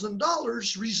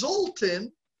 $50,000 result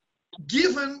in,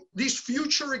 given this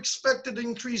future expected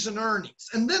increase in earnings.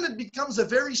 And then it becomes a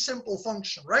very simple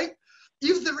function, right?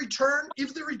 If the return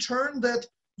that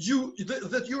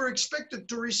you're expected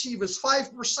to receive is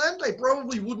 5%, I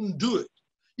probably wouldn't do it.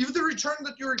 If the return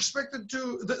that you're expected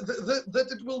to, that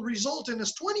it will result in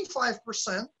is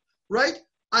 25%, right?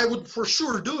 I would for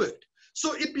sure do it.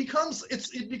 So it becomes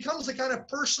a kind of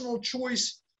personal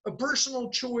choice, let's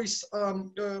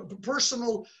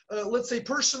say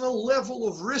personal level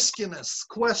of riskiness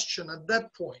question at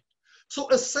that point. So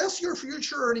assess your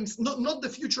future earnings, not the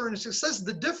future earnings, assess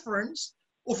the difference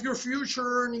of your future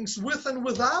earnings with and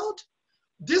without,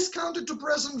 discount it to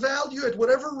present value at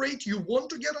whatever rate you want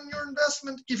to get on your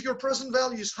investment. If your present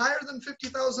value is higher than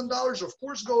 $50,000, of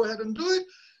course, go ahead and do it.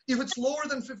 If it's lower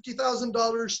than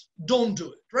 $50,000, don't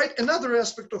do it, right? Another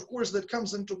aspect, of course, that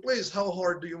comes into play is how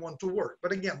hard do you want to work?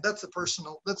 But again, that's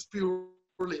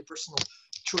purely a personal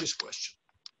choice question.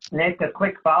 Nik, a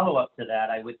quick follow-up to that,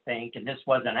 I would think, and this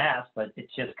wasn't asked, but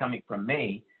it's just coming from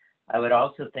me, I would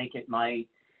also think it might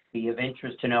be of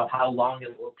interest to know how long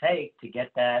it will take to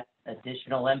get that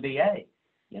additional MBA.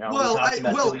 You know,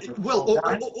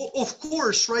 of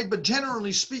course, right? But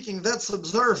generally speaking, that's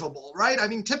observable, right? I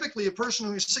mean, typically a person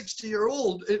who is 60 years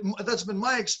old, that's been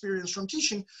my experience from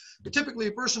teaching, but typically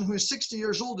a person who is 60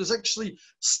 years old is actually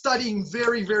studying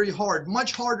very, very hard,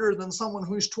 much harder than someone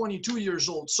who is 22 years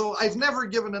old. So I've never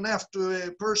given an F to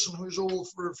a person who's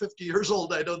old for 50 years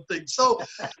old, I don't think. So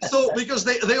because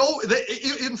they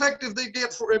in fact, if they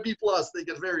get for a B+, they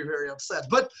get very, very upset.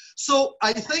 But so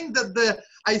I think that the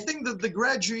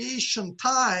graduation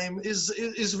time is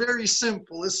very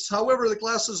simple. It's however the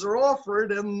classes are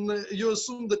offered, and you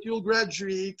assume that you'll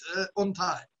graduate on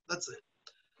time. That's it.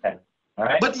 Okay. All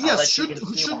right. But yes, should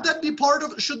that be part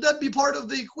of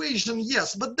the equation?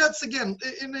 Yes, but that's again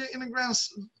in a grand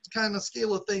kind of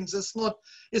scale of things. It's not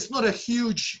a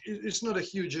huge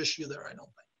issue there, I don't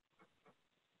think.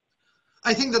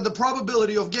 I think that the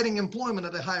probability of getting employment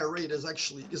at a higher rate is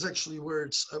actually where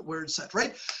it's at,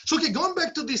 right? So okay, going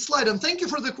back to this slide, and thank you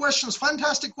for the questions,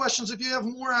 fantastic questions. If you have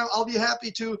more, I'll be happy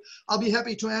to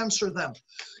answer them.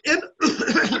 And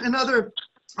another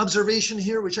observation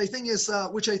here, which I think is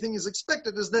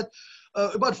expected, is that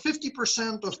about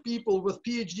 50% of people with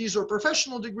PhDs or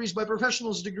professional degrees, by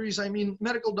professionals degrees I mean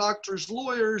medical doctors,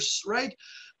 lawyers, right,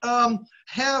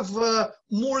 have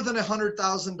more than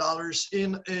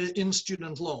 $100,000 in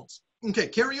student loans. Okay,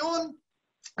 carry on.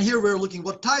 Here we're looking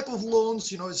what type of loans.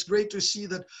 You know, it's great to see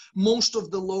that most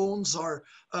of the loans are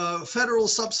federal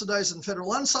subsidized and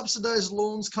federal unsubsidized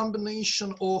loans.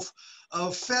 Combination of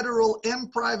federal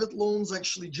and private loans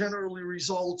actually generally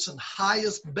results in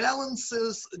highest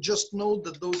balances. Just note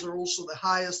that those are also the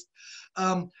highest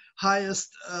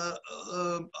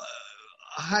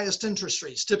interest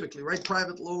rates typically, right?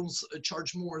 Private loans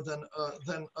charge more than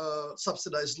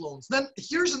subsidized loans. Then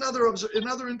here's another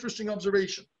interesting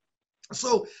observation.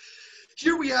 So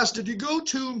here we asked, did you go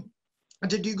to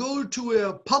did you go to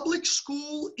a public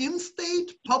school,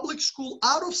 in-state, public school,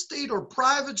 out-of-state, or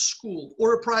private school,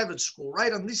 or a private school,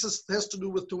 right? And this has to do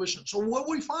with tuition. So what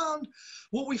we found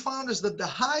is that the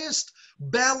highest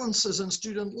balances in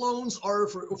student loans are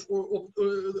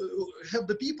have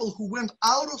the people who went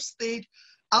out of state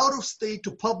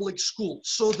to public schools.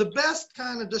 So the best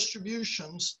kind of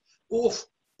distributions of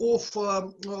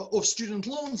student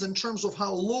loans in terms of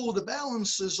how low the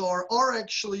balances are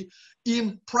actually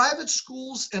in private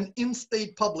schools and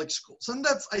in-state public schools. And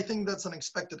I think that's an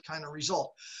expected kind of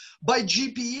result. By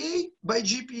GPA,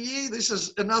 this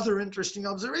is another interesting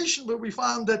observation, but we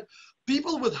found that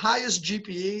people with highest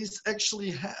GPAs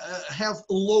actually have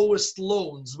lowest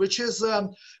loans, which is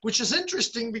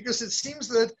interesting because it seems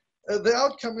that the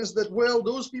outcome is that, well,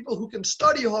 those people who can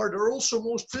study hard are also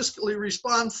most fiscally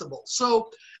responsible.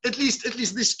 So at least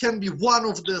this can be one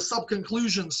of the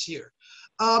sub-conclusions here.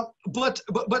 But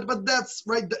that's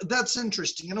right. That's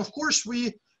interesting. And of course,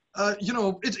 we,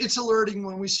 it's alerting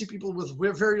when we see people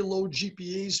with very low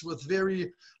GPAs with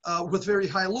very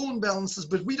high loan balances,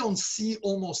 but we don't see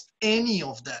almost any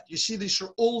of that. You see, these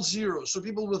are all zeros. So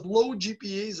people with low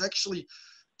GPAs actually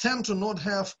tend to not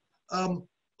have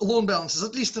loan balances,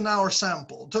 at least in our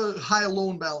sample, to high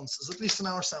loan balances, at least in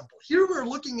our sample. Here we're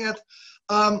looking at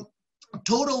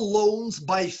total loans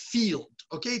by field,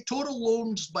 okay? Total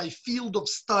loans by field of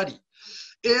study.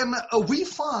 And we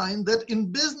find that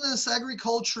in business,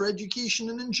 agriculture, education,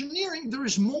 and engineering, there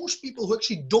is most people who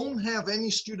actually don't have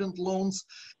any student loans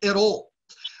at all.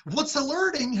 What's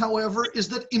alerting, however, is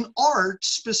that in art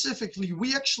specifically,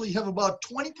 we actually have about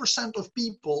 20% of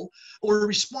people or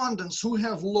respondents who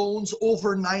have loans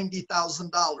over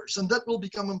 $90,000, and that will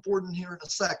become important here in a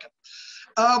second.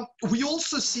 We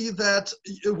also see that.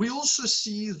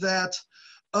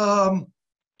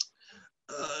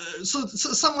 So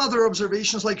some other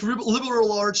observations, like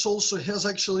liberal arts also has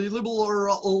actually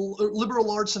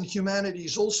liberal arts and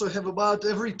humanities also have about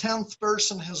every 10th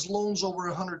person has loans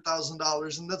over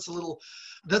 $100,000, and that's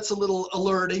a little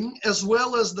alerting, as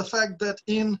well as the fact that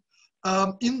in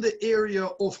the area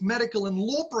of medical and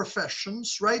law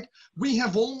professions, right, we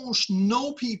have almost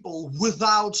no people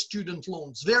without student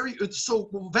loans. So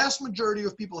vast majority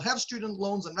of people have student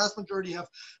loans and vast majority have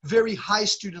very high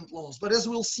student loans. But as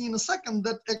we'll see in a second,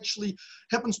 that actually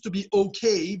happens to be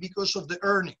okay because of the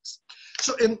earnings.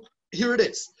 So, and here it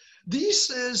is.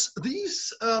 This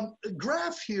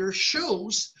graph here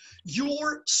shows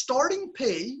your starting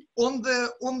pay. On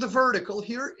the vertical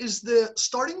here is the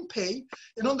starting pay,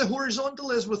 and on the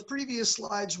horizontal, as with previous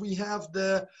slides, we have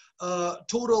the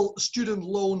total student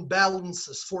loan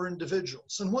balances for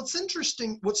individuals. And what's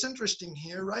interesting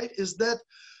here, right, is that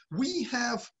we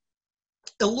have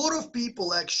a lot of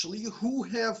people actually who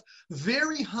have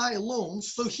very high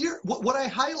loans. So here, what I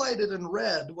highlighted in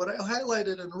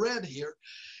red here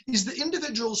is the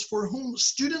individuals for whom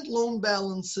student loan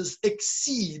balances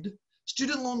exceed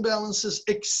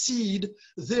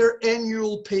their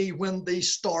annual pay when they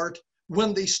start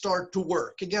to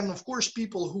work. Again, of course,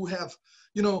 people who have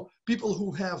no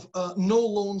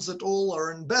loans at all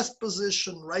are in best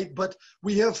position, right? But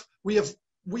we have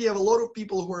a lot of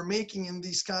people who are making in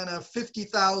these kind of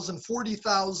 $50,000,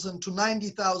 $40,000 to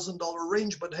 $90,000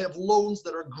 range, but have loans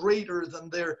that are greater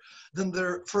than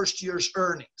their first year's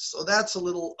earnings. So that's a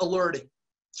little alerting.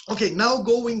 Okay, now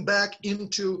going back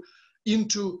into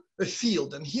a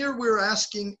field, and here we're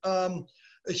asking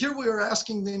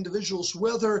the individuals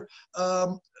whether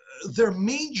their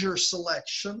major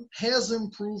selection has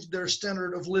improved their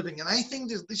standard of living. And I think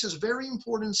this is a very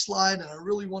important slide, and I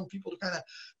really want people to kind of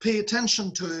pay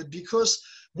attention to it, because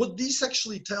what this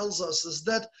actually tells us is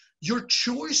that your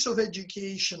choice of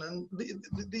education, and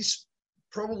this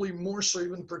probably more so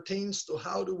even pertains to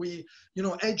how do we,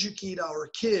 educate our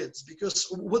kids, because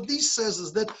what this says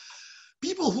is that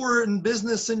people who are in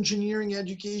business, engineering,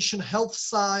 education, health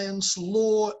science,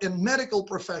 law, and medical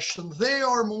profession, they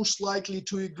are most likely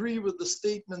to agree with the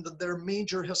statement that their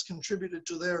major has contributed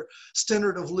to their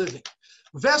standard of living.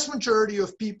 Vast majority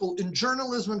of people in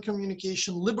journalism and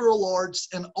communication, liberal arts,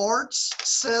 and arts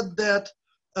said that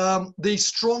they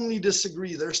strongly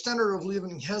disagree. Their standard of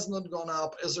living has not gone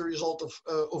up as a result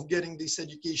of getting this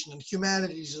education, and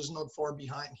humanities is not far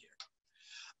behind here.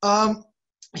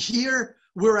 Here,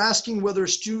 we're asking whether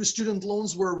student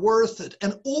loans were worth it,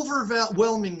 and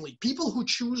overwhelmingly, people who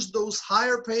choose those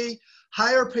higher paid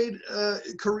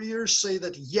careers say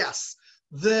that yes,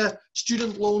 the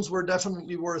student loans were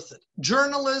definitely worth it.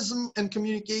 Journalism and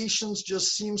communications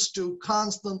just seems to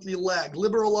constantly lag.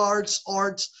 Liberal arts,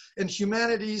 and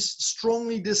humanities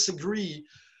strongly disagree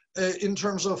in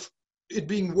terms of it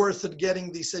being worth it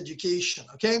getting this education.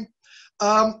 Okay.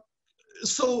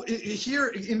 Here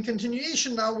in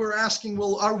continuation, now we're asking,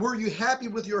 well, were you happy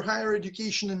with your higher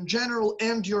education in general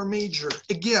and your major?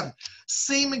 Again,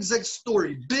 same exact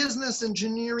story: business,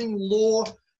 engineering, law,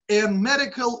 and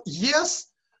medical, yes.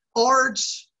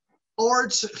 Arts,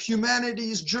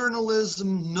 humanities,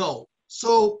 journalism, no.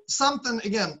 So something,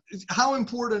 again, how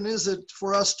important is it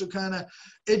for us to kind of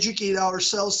educate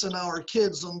ourselves and our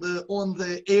kids on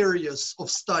the areas of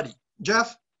study?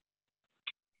 Jeff?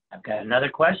 I've got another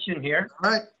question here. All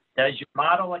right. Does your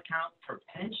model account for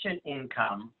pension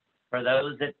income for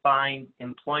those that find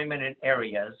employment in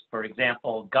areas, for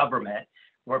example, government,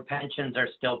 where pensions are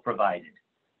still provided?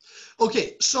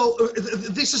 Okay, so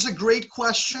this is a great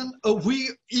question.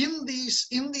 In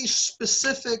these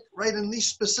specific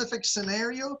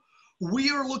scenario,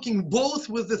 we are looking both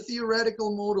with the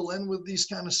theoretical model and with these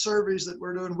kind of surveys that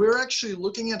we're doing. We're actually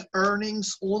looking at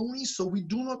earnings only, so we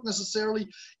do not necessarily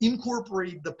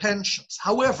incorporate the pensions.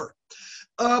 However,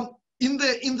 in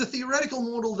the theoretical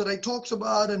model that I talked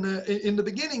about in the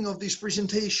beginning of this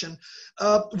presentation,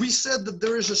 we said that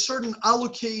there is a certain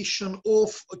allocation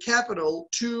of capital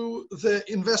to the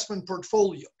investment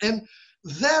portfolio, and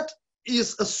that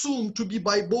is assumed to be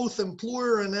by both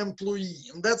employer and employee,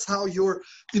 and that's how your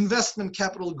investment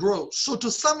capital grows. So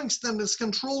to some extent, it's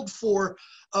controlled for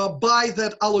by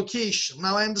that allocation.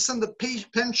 Now, I understand that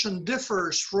pension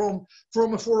differs from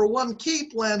a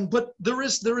 401k plan, but there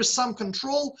is some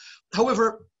control.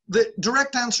 However, the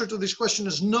direct answer to this question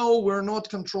is no, we're not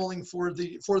controlling for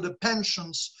the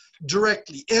pensions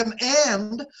directly.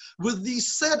 And with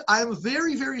this said, I'm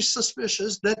very, very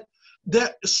suspicious that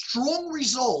the strong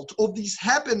result of this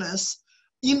happiness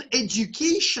in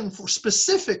education for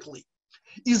specifically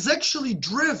is actually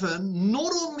driven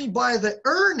not only by the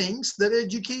earnings that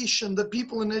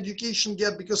people in education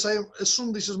get, because I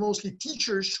assume this is mostly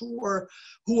teachers who are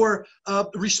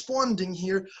responding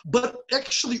here, but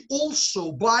actually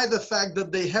also by the fact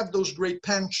that they have those great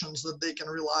pensions that they can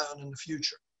rely on in the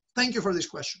future. Thank you for this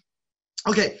question.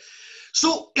 Okay.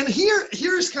 So, and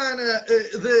here's kind of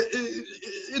the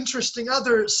interesting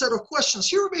other set of questions.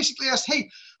 Here we basically asked, hey,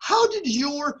 how did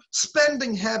your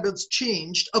spending habits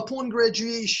change upon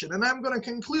graduation? And I'm going to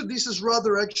conclude this is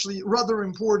rather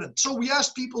important. So we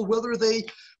asked people whether they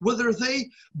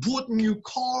bought new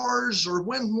cars or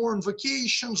went more on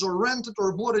vacations or rented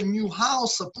or bought a new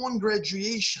house upon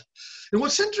graduation. And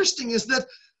what's interesting is that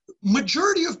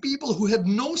majority of people who had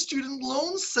no student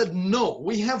loans said no,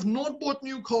 we have not bought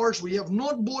new cars, we have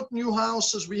not bought new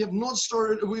houses, we have not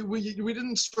started, we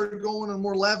didn't start going on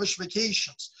more lavish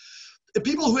vacations. The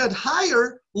people who had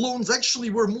higher loans actually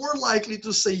were more likely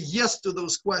to say yes to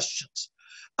those questions.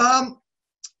 And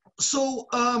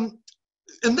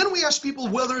then we asked people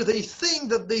whether they think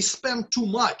that they spend too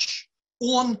much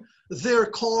on their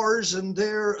cars and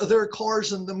their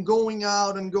cars and them going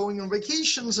out and going on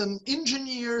vacations, and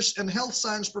engineers and health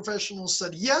science professionals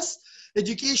said yes.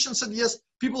 Education said yes.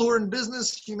 People who are in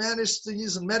business,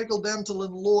 humanities, and medical, dental,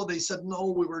 and law, they said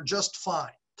no, we were just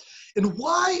fine. And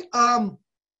why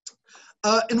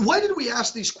did we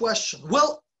ask these questions?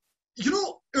 Well,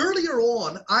 earlier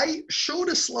on, I showed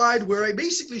a slide where I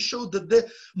basically showed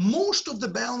that most of the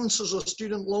balances of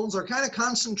student loans are kind of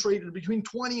concentrated between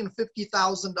 $20,000 and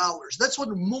 $50,000. That's what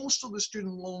most of the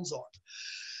student loans are.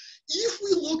 If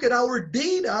we look at our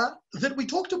data that we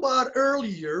talked about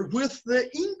earlier with the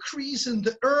increase in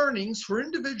the earnings for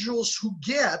individuals who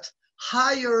get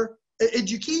higher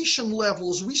education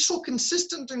levels, we saw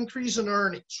consistent increase in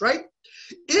earnings, right?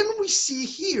 And we see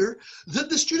here that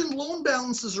the student loan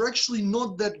balances are actually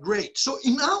not that great. So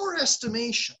in our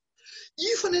estimation,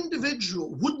 if an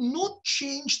individual would not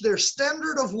change their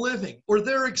standard of living or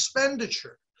their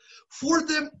expenditure for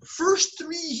the first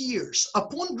 3 years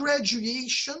upon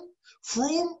graduation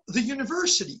from the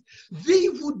university, they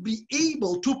would be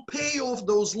able to pay off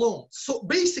those loans. So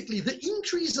basically, the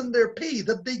increase in their pay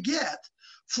that they get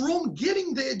from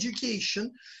getting the education,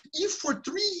 if for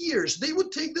 3 years they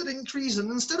would take that increase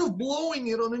and instead of blowing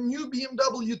it on a new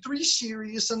BMW 3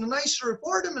 Series and a nicer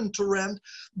apartment to rent,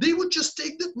 they would just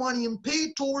take that money and pay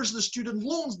it towards the student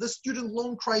loans, the student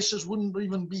loan crisis wouldn't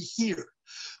even be here.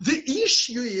 The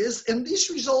issue is, and these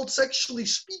results actually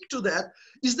speak to that,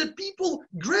 is that people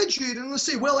graduate and they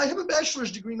say, well, I have a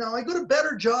bachelor's degree now, I got a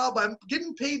better job, I'm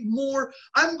getting paid more,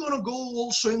 I'm going to go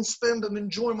also and spend and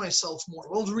enjoy myself more.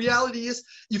 Well, the reality is,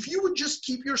 if you would just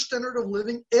keep your standard of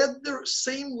living at the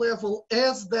same level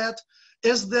as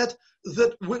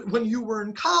when you were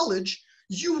in college,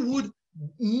 you would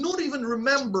not even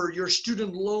remember your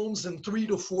student loans in 3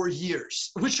 to 4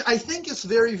 years, which I think is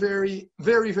very, very,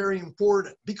 very, very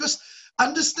important. Because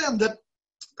understand that,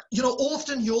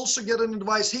 often you also get an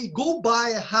advice, hey, go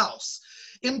buy a house.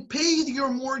 and pay your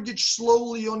mortgage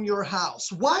slowly on your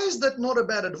house. Why is that not a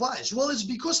bad advice? Well, it's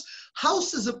because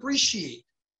houses appreciate.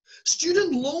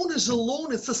 Student loan is a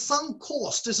loan, it's a sunk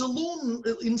cost, it's a loan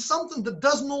in something that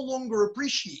does no longer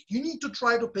appreciate. You need to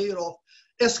try to pay it off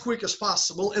as quick as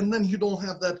possible, and then you don't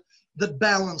have that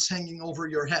balance hanging over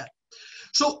your head.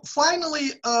 So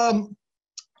finally,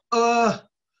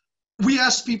 we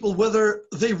asked people whether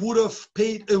they would have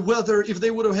paid, whether if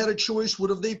they would have had a choice, would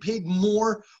have they paid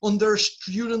more on their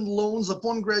student loans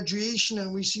upon graduation?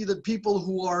 And we see that people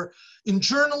who are in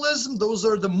journalism, those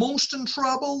are the most in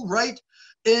trouble, right?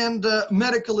 And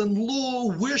medical and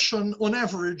law on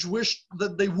average, wish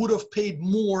that they would have paid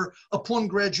more upon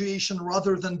graduation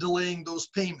rather than delaying those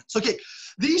payments. Okay,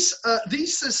 these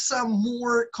is some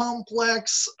more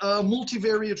complex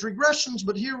multivariate regressions,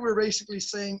 but here we're basically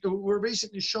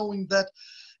showing that,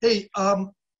 hey,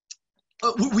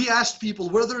 we asked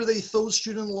people whether they thought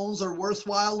student loans are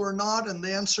worthwhile or not, and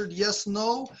they answered yes,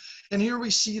 no. And here we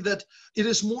see that it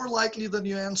is more likely that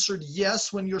you answered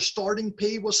yes when your starting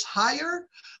pay was higher,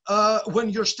 when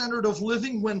your standard of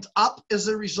living went up as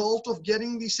a result of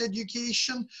getting this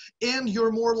education, and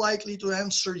you're more likely to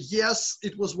answer yes,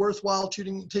 it was worthwhile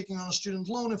taking on a student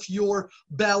loan if your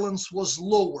balance was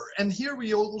lower. And here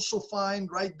we also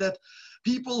find, right, that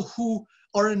people who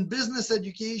are in business,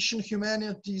 education,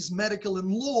 humanities, medical, and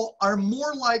law are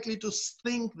more likely to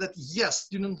think that yes,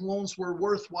 student loans were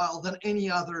worthwhile than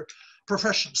any other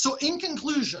profession. So in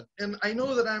conclusion, and I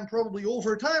know that I'm probably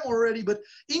over time already, but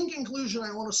in conclusion,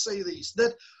 I want to say this,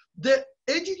 that the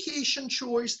education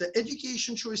choice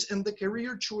and the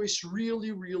career choice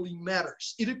really, really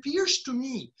matters. It appears to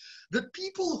me that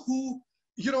people who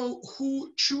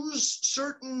choose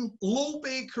certain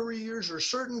low-pay careers or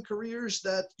certain careers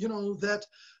that, that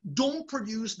don't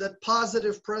produce that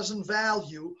positive present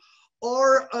value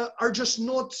are just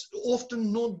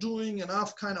often not doing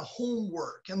enough kind of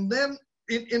homework. And then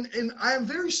I am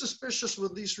very suspicious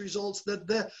with these results that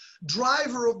the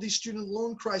driver of the student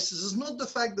loan crisis is not the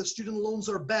fact that student loans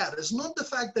are bad. It's not the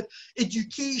fact that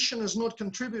education is not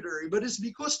contributory, but it's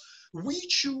because we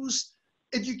choose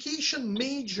education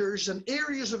majors and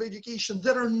areas of education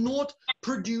that are not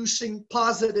producing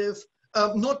positive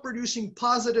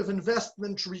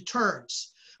investment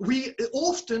returns. We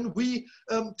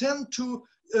tend to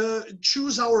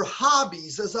choose our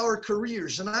hobbies as our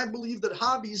careers, and I believe that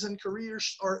hobbies and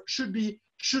careers should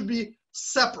be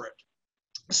separate.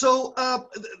 So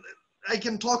I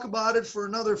can talk about it for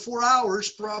another 4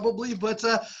 hours probably, but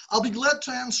I'll be glad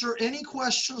to answer any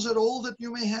questions at all that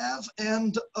you may have.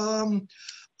 And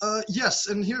yes,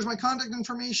 and here's my contact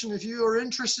information. If you are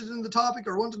interested in the topic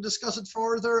or want to discuss it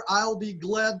further, I'll be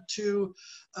glad to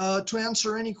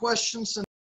answer any questions.